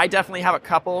address. I definitely have a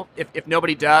couple. If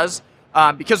nobody does,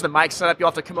 because the mic's set up, you'll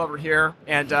have to come over here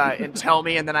and tell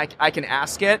me, and then I can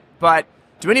ask it. But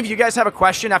do any of you guys have a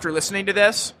question after listening to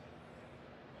this?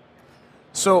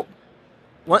 So,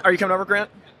 what are you coming over, Grant?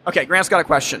 Okay, Grant's got a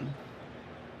question.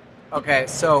 Okay,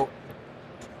 so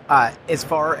as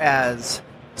far as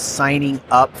signing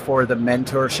up for the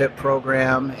mentorship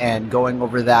program and going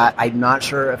over that, I'm not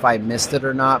sure if I missed it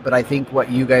or not, but I think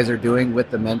what you guys are doing with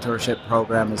the mentorship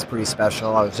program is pretty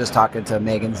special. I was just talking to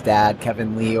Megan's dad,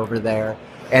 Kevin Lee, over there,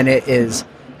 and it is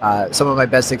some of my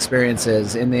best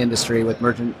experiences in the industry with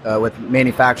with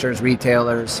manufacturers,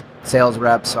 retailers, sales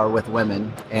reps are with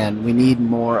women, and we need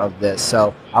more of this.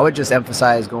 So I would just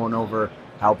emphasize going over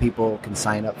how people can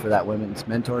sign up for that women's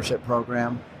mentorship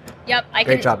program. Yep.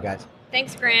 Great job, guys.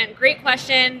 Thanks, Grant. Great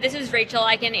question. This is Rachel.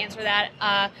 I can answer that.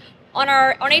 On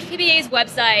HPBA's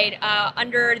website,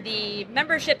 under the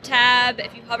membership tab,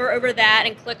 if you hover over that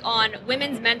and click on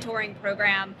Women's Mentoring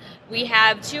Program, we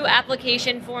have 2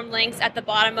 application form links at the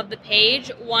bottom of the page,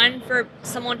 one for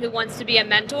someone who wants to be a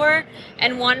mentor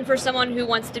and one for someone who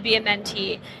wants to be a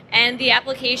mentee. And the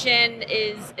application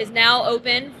is now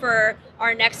open for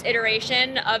our next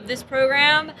iteration of this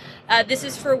program. This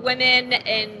is for women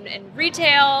in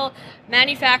retail,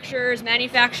 manufacturers,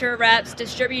 manufacturer reps,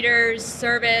 distributors,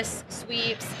 service,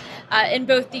 sweeps, in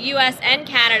both the U.S. and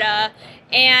Canada.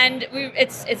 And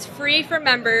it's free for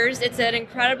members. It's an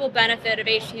incredible benefit of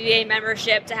HPBA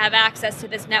membership to have access to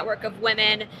this network of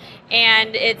women.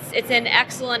 And it's in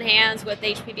excellent hands with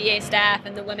HPBA staff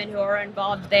and the women who are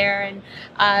involved there. And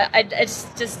it's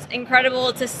just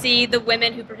incredible to see the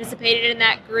women who participated in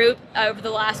that group over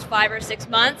the last 5 or 6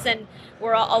 months. And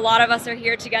a lot of us are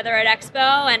here together at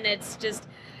Expo, and it's just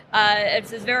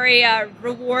very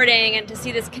rewarding, and to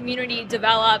see this community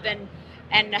develop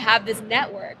and have this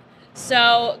network.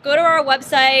 So go to our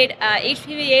website,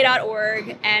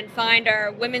 hpba.org, and find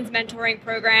our Women's Mentoring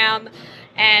Program,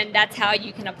 and that's how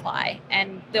you can apply.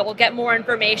 And they'll get more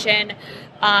information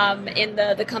in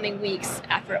the coming weeks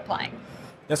after applying.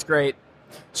 That's great.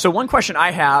 So one question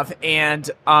I have, and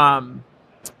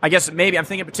I guess maybe I'm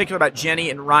thinking in particular about Jeni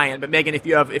and Ryann, but Megan, if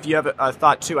you have a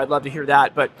thought too, I'd love to hear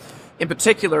that. But in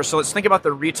particular, so let's think about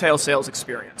the retail sales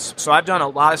experience. So I've done a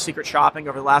lot of secret shopping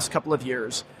over the last couple of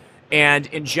years. And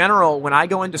in general, when I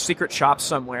go into secret shop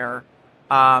somewhere,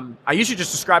 I usually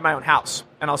just describe my own house,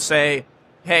 and I'll say,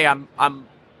 "Hey, I'm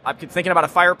thinking about a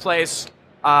fireplace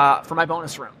for my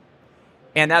bonus room,"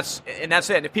 and that's it.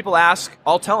 And if people ask,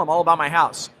 I'll tell them all about my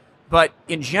house. But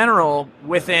in general,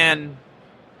 within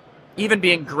even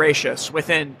being gracious,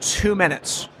 within 2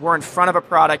 minutes, we're in front of a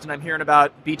product and I'm hearing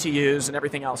about BTUs and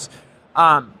everything else.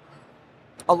 A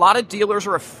lot of dealers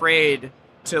are afraid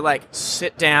to like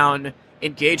sit down,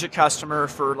 engage a customer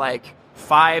for like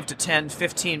 5 to 10,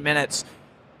 15 minutes.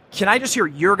 Can I just hear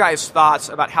your guys' thoughts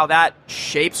about how that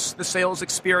shapes the sales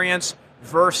experience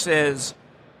versus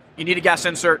you need a gas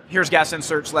insert, here's gas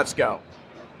inserts, let's go?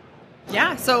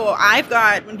 Yeah, so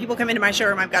when people come into my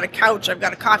showroom, I've got a couch, I've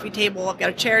got a coffee table, I've got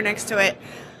a chair next to it.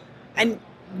 And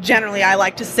generally I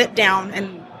like to sit down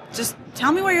and just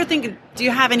tell me what you're thinking. Do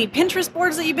you have any Pinterest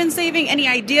boards that you've been saving? Any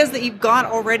ideas that you've got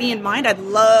already in mind? I'd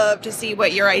love to see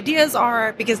what your ideas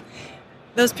are, because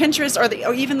those Pinterest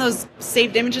or even those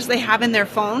saved images they have in their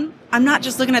phone, I'm not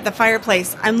just looking at the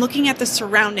fireplace. I'm looking at the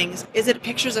surroundings. Is it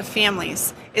pictures of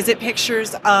families? Is it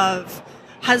pictures of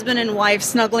husband and wife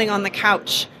snuggling on the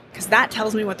couch? Because that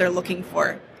tells me what they're looking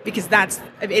for. Because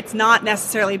it's not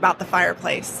necessarily about the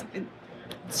fireplace.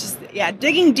 It's just,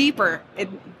 digging deeper.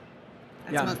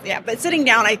 But sitting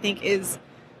down, I think, is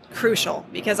crucial,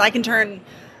 because I can turn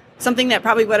something that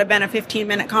probably would have been a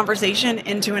 15-minute conversation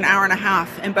into an hour and a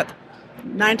half. But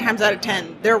 9 times out of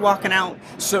 10, they're walking out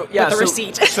with a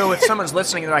receipt. So if someone's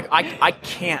listening, they're like, I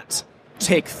can't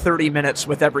take 30 minutes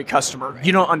with every customer.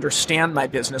 You don't understand my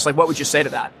business. Like, what would you say to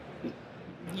that?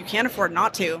 You can't afford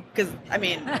not to, because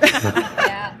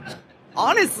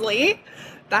honestly,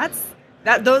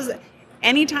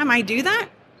 anytime I do that,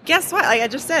 guess what? Like I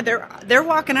just said, they're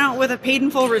walking out with a paid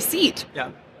in full receipt. Yeah.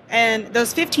 And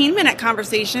those 15-minute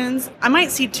conversations, I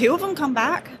might see 2 of them come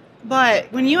back,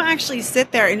 but when you actually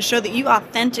sit there and show that you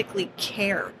authentically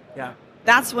care,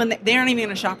 that's when they aren't even going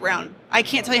to shop around. I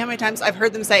can't tell you how many times I've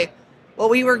heard them say, well,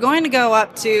 we were going to go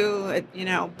up to,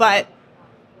 but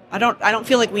I don't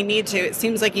feel like we need to. It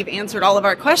seems like you've answered all of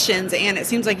our questions, and it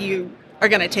seems like you are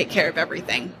going to take care of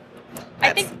everything.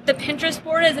 I think the Pinterest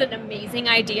board is an amazing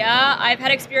idea. I've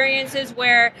had experiences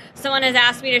where someone has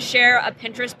asked me to share a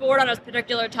Pinterest board on a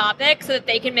particular topic so that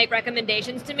they can make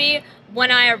recommendations to me when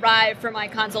I arrive for my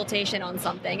consultation on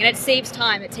something. And it saves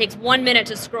time. It takes 1 minute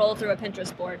to scroll through a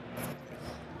Pinterest board.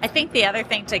 I think the other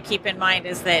thing to keep in mind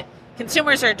is that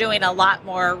consumers are doing a lot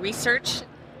more research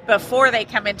before they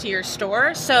come into your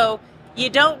store. So you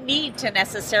don't need to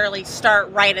necessarily start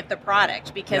right at the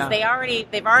product, because they've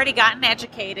already gotten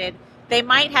educated. They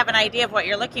might have an idea of what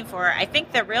you're looking for. I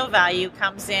think the real value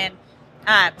comes in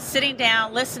sitting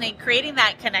down, listening, creating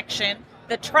that connection,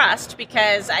 the trust,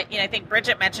 because I think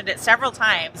Bridget mentioned it several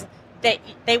times, that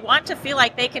they want to feel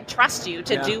like they can trust you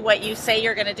to do what you say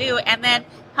you're going to do, and then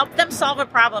help them solve a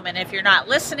problem. And if you're not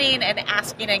listening and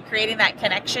asking and creating that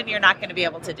connection, you're not going to be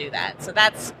able to do that. So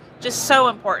that's just so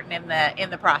important in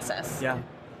the process. Yeah.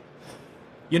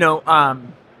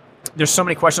 There's so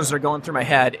many questions that are going through my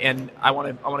head, and I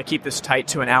want to keep this tight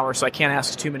to an hour, so I can't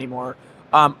ask too many more.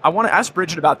 I want to ask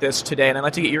Bridget about this today, and I'd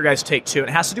like to get your guys' take too. And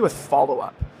it has to do with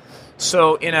follow-up.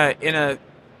 So in a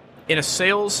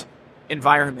sales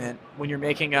environment, when you're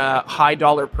making a high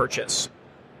dollar purchase,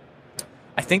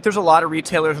 I think there's a lot of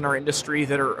retailers in our industry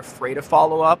that are afraid of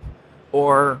follow-up,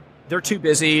 or they're too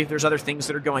busy, there's other things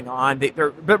that are going on. But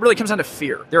it really comes down to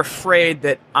fear. They're afraid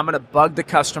that I'm going to bug the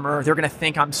customer, they're going to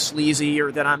think I'm sleazy, or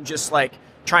that I'm just like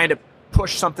trying to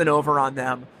push something over on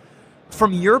them.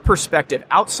 From your perspective,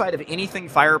 outside of anything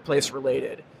fireplace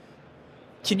related,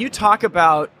 can you talk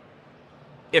about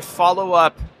if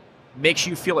follow-up makes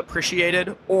you feel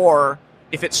appreciated, or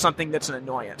if it's something that's an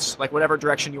annoyance, like whatever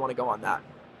direction you want to go on that?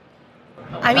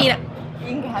 I mean, you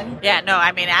can go ahead. Yeah, no,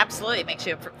 I mean, absolutely it makes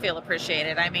you feel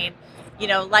appreciated. I mean,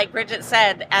 like Bridget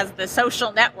said, as the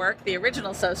social network, the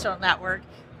original social network,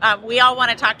 we all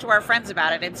want to talk to our friends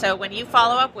about it. And so when you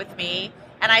follow up with me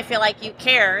and I feel like you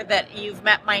care that you've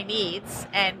met my needs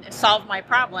and solved my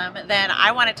problem, then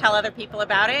I want to tell other people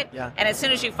about it. Yeah. And as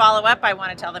soon as you follow up, I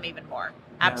want to tell them even more.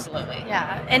 Absolutely.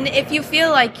 Yeah. And if you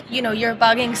feel like, you're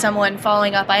bugging someone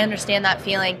following up, I understand that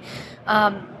feeling.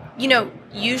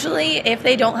 Usually if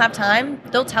they don't have time,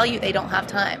 they'll tell you they don't have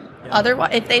time. Yeah. Otherwise,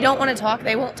 if they don't want to talk,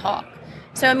 they won't talk.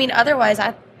 So, otherwise,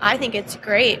 I think it's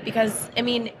great because,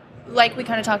 like we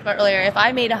kind of talked about earlier, if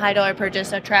I made a high dollar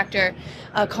purchase, a tractor,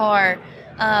 a car,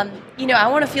 I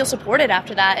want to feel supported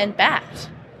after that and backed,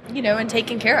 and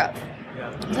taken care of.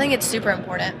 Yeah. I think it's super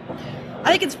important.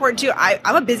 I think it's important too.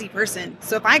 I'm a busy person.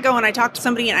 So if I go and I talk to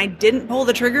somebody and I didn't pull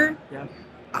the trigger,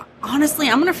 honestly,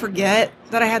 I'm going to forget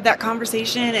that I had that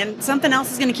conversation and something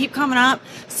else is going to keep coming up.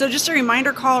 So just a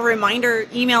reminder call, reminder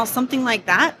email, something like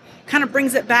that kind of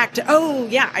brings it back to, oh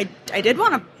yeah, I did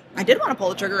want to pull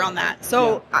the trigger on that.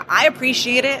 So I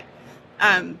appreciate it.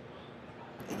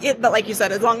 But like you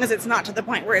said, as long as it's not to the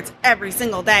point where it's every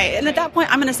single day. And at that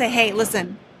point, I'm going to say, hey,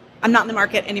 listen, I'm not in the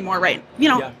market anymore, right?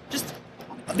 Just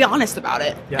be honest about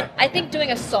it. Yeah. I think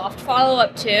doing a soft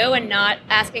follow-up too, and not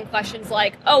asking questions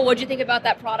like, oh, what'd you think about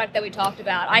that product that we talked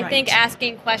about? I think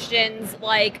asking questions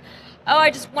like, oh,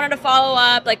 I just wanted to follow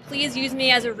up, like, please use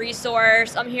me as a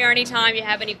resource. I'm here anytime you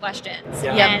have any questions.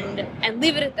 Yeah. And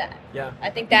leave it at that. Yeah. I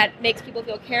think that makes people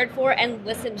feel cared for and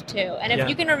listened to. And if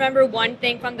you can remember one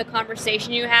thing from the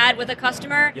conversation you had with a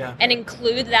customer and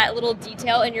include that little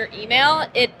detail in your email,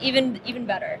 it even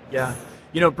better. Yeah.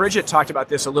 Bridget talked about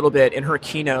this a little bit in her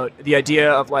keynote, the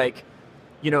idea of like,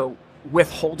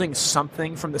 withholding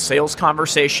something from the sales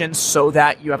conversation so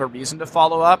that you have a reason to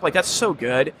follow up. Like, that's so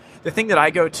good. The thing that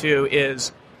I go to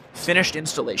is finished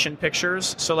installation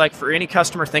pictures. So like for any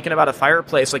customer thinking about a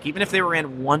fireplace, like even if they were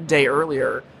in one day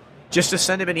earlier, just to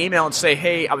send them an email and say,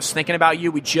 hey, I was thinking about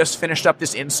you. We just finished up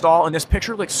this install and this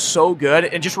picture looks so good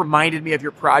and just reminded me of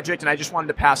your project and I just wanted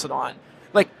to pass it on.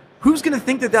 Like, who's going to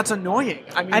think that that's annoying?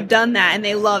 I mean, I've done that and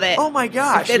they love it. Oh my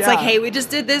gosh. It's like, hey, we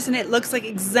just did this and it looks like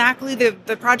exactly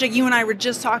the project you and I were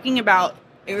just talking about.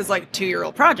 It was like a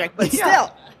 2-year-old project, but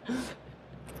still,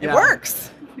 it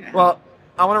works. Well,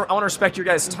 I want to respect your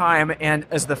guys' time. And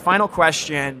as the final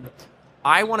question,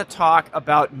 I want to talk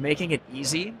about making it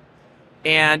easy.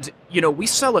 And, we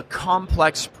sell a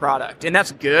complex product and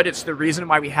that's good. It's the reason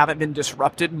why we haven't been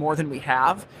disrupted more than we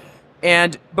have.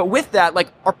 But with that, like,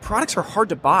 our products are hard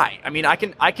to buy. I mean, I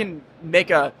can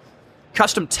make a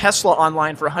custom Tesla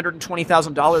online for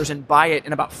 $120,000 and buy it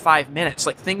in about 5 minutes.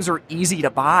 Like, things are easy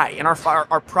to buy, and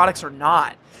our products are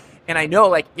not. And I know,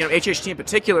 like, HHT in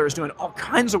particular is doing all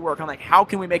kinds of work on, like, how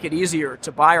can we make it easier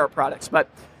to buy our products? But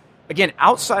again,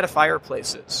 outside of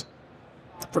fireplaces,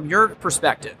 from your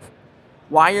perspective,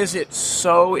 why is it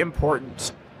so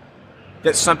important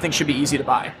that something should be easy to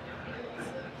buy?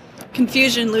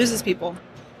 Confusion loses people.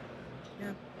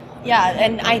 Yeah,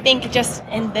 and I think just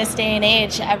in this day and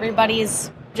age,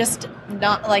 everybody's just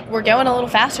not, like, we're going a little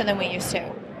faster than we used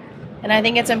to. And I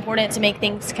think it's important to make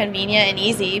things convenient and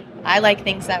easy. I like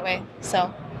things that way,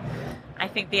 so. I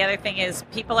think the other thing is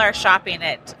people are shopping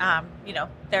at,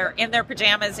 they're in their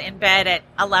pajamas in bed at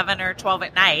 11 or 12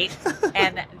 at night,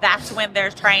 and that's when they're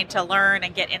trying to learn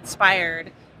and get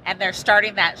inspired, and they're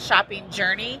starting that shopping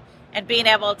journey. And being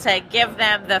able to give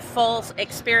them the full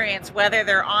experience, whether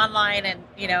they're online and,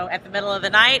 at the middle of the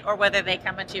night or whether they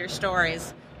come into your store,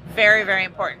 is very, very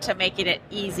important to making it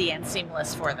easy and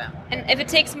seamless for them. And if it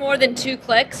takes more than 2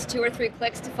 or 3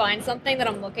 clicks to find something that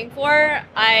I'm looking for,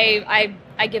 I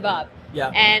give up. Yeah.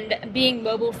 And being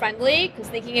mobile friendly, because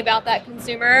thinking about that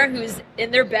consumer who's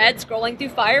in their bed scrolling through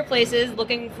fireplaces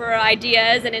looking for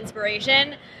ideas and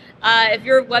inspiration, if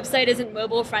your website isn't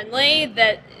mobile friendly,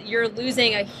 that you're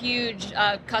losing a huge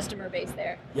customer base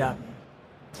there. Yeah.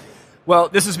 Well,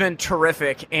 this has been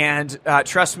terrific, and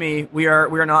trust me, we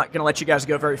are not going to let you guys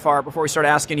go very far before we start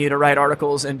asking you to write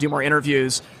articles and do more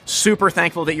interviews. Super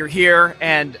thankful that you're here,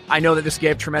 and I know that this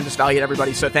gave tremendous value to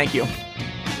everybody, so thank you.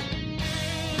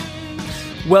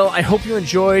 Well, I hope you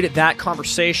enjoyed that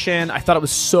conversation. I thought it was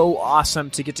so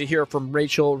awesome to get to hear from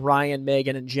Rachel, Ryann,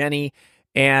 Megan, and Jeni.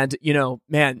 And,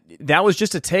 man, that was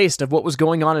just a taste of what was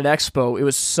going on at Expo. It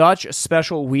was such a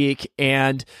special week.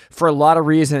 And for a lot of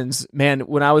reasons, man,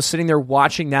 when I was sitting there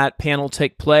watching that panel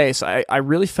take place, I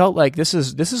really felt like this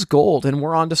is gold and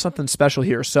we're on to something special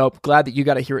here. So glad that you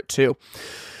got to hear it too.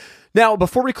 Now,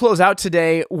 before we close out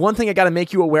today, one thing I got to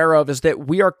make you aware of is that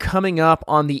we are coming up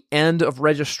on the end of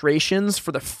registrations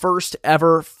for the first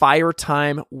ever Fire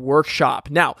Time workshop.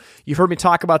 Now, you've heard me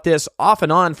talk about this off and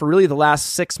on for really the last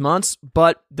 6 months,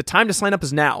 but the time to sign up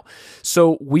is now.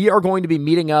 So we are going to be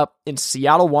meeting up in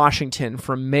Seattle, Washington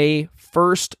from May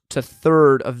 1st to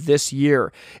 3rd of this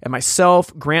year. And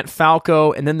myself, Grant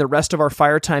Falco, and then the rest of our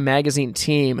Fire Time magazine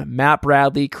team, Matt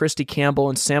Bradley, Christy Campbell,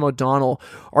 and Sam O'Donnell,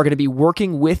 are going to be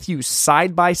working with you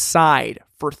side by side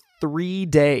for 3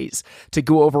 days to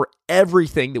go over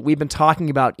everything that we've been talking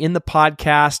about in the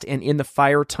podcast and in the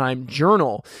Fire Time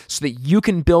Journal so that you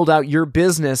can build out your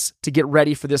business to get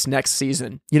ready for this next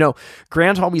season.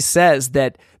 Grant always says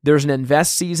that there's an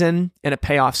invest season and a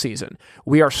payoff season.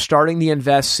 We are starting the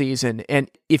invest season, and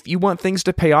if you want things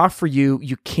to pay off for you,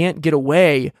 you can't get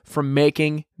away from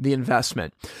making the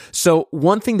investment. So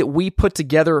one thing that we put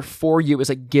together for you as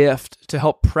a gift to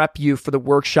help prep you for the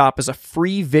workshop is a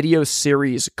free video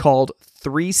series called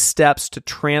 3 Steps to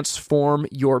Transform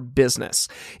Your Business.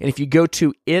 And if you go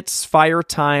to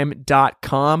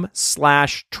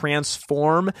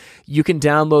itsfiretime.com/transform, you can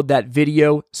download that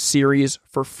video series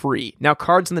for free. Now,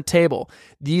 cards on the table.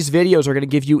 These videos are going to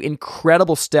give you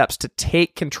incredible steps to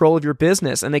take control of your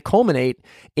business, and they culminate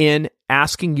in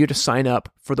asking you to sign up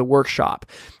for the workshop.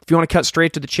 If you want to cut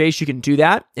straight to the chase, you can do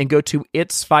that and go to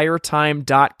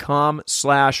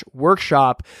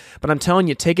itsfiretime.com/workshop. But I'm telling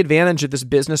you, take advantage of this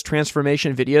business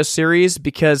transformation video series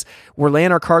because we're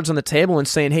laying our cards on the table and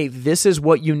saying, hey, this is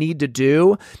what you need to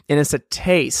do. And it's a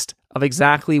taste of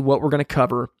exactly what we're going to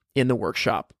cover in the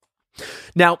workshop.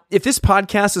 Now, if this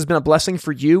podcast has been a blessing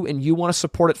for you and you want to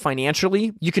support it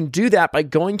financially, you can do that by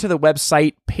going to the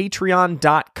website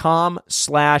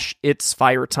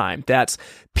patreon.com/itsfiretime. That's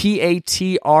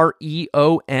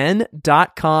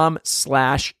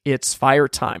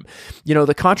patreon.com/itsfiretime. You know,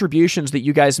 the contributions that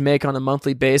you guys make on a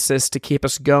monthly basis to keep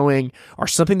us going are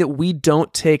something that we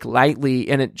don't take lightly,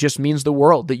 and it just means the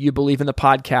world that you believe in the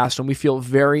podcast, and we feel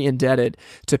very indebted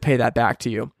to pay that back to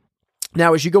you.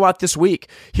 Now, as you go out this week,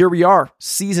 here we are,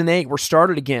 season 8, we're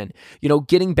started again. You know,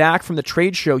 getting back from the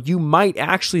trade show, you might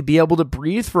actually be able to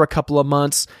breathe for a couple of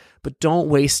months, but don't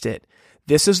waste it.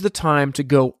 This is the time to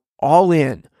go all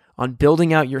in on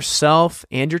building out yourself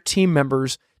and your team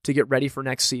members to get ready for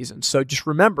next season. So just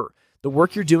remember, the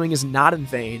work you're doing is not in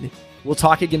vain. We'll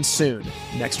talk again soon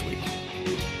next week.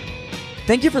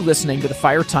 Thank you for listening to the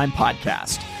Fire Time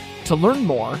Podcast. To learn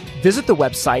more, visit the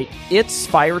website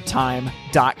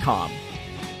itsfiretime.com.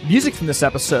 Music from this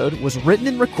episode was written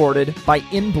and recorded by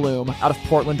In Bloom out of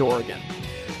Portland, Oregon.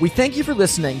 We thank you for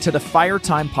listening to the Fire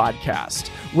Time Podcast,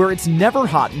 where it's never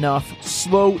hot enough,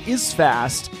 slow is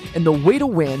fast, and the way to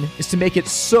win is to make it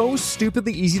so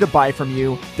stupidly easy to buy from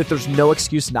you that there's no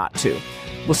excuse not to.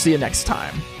 We'll see you next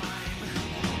time.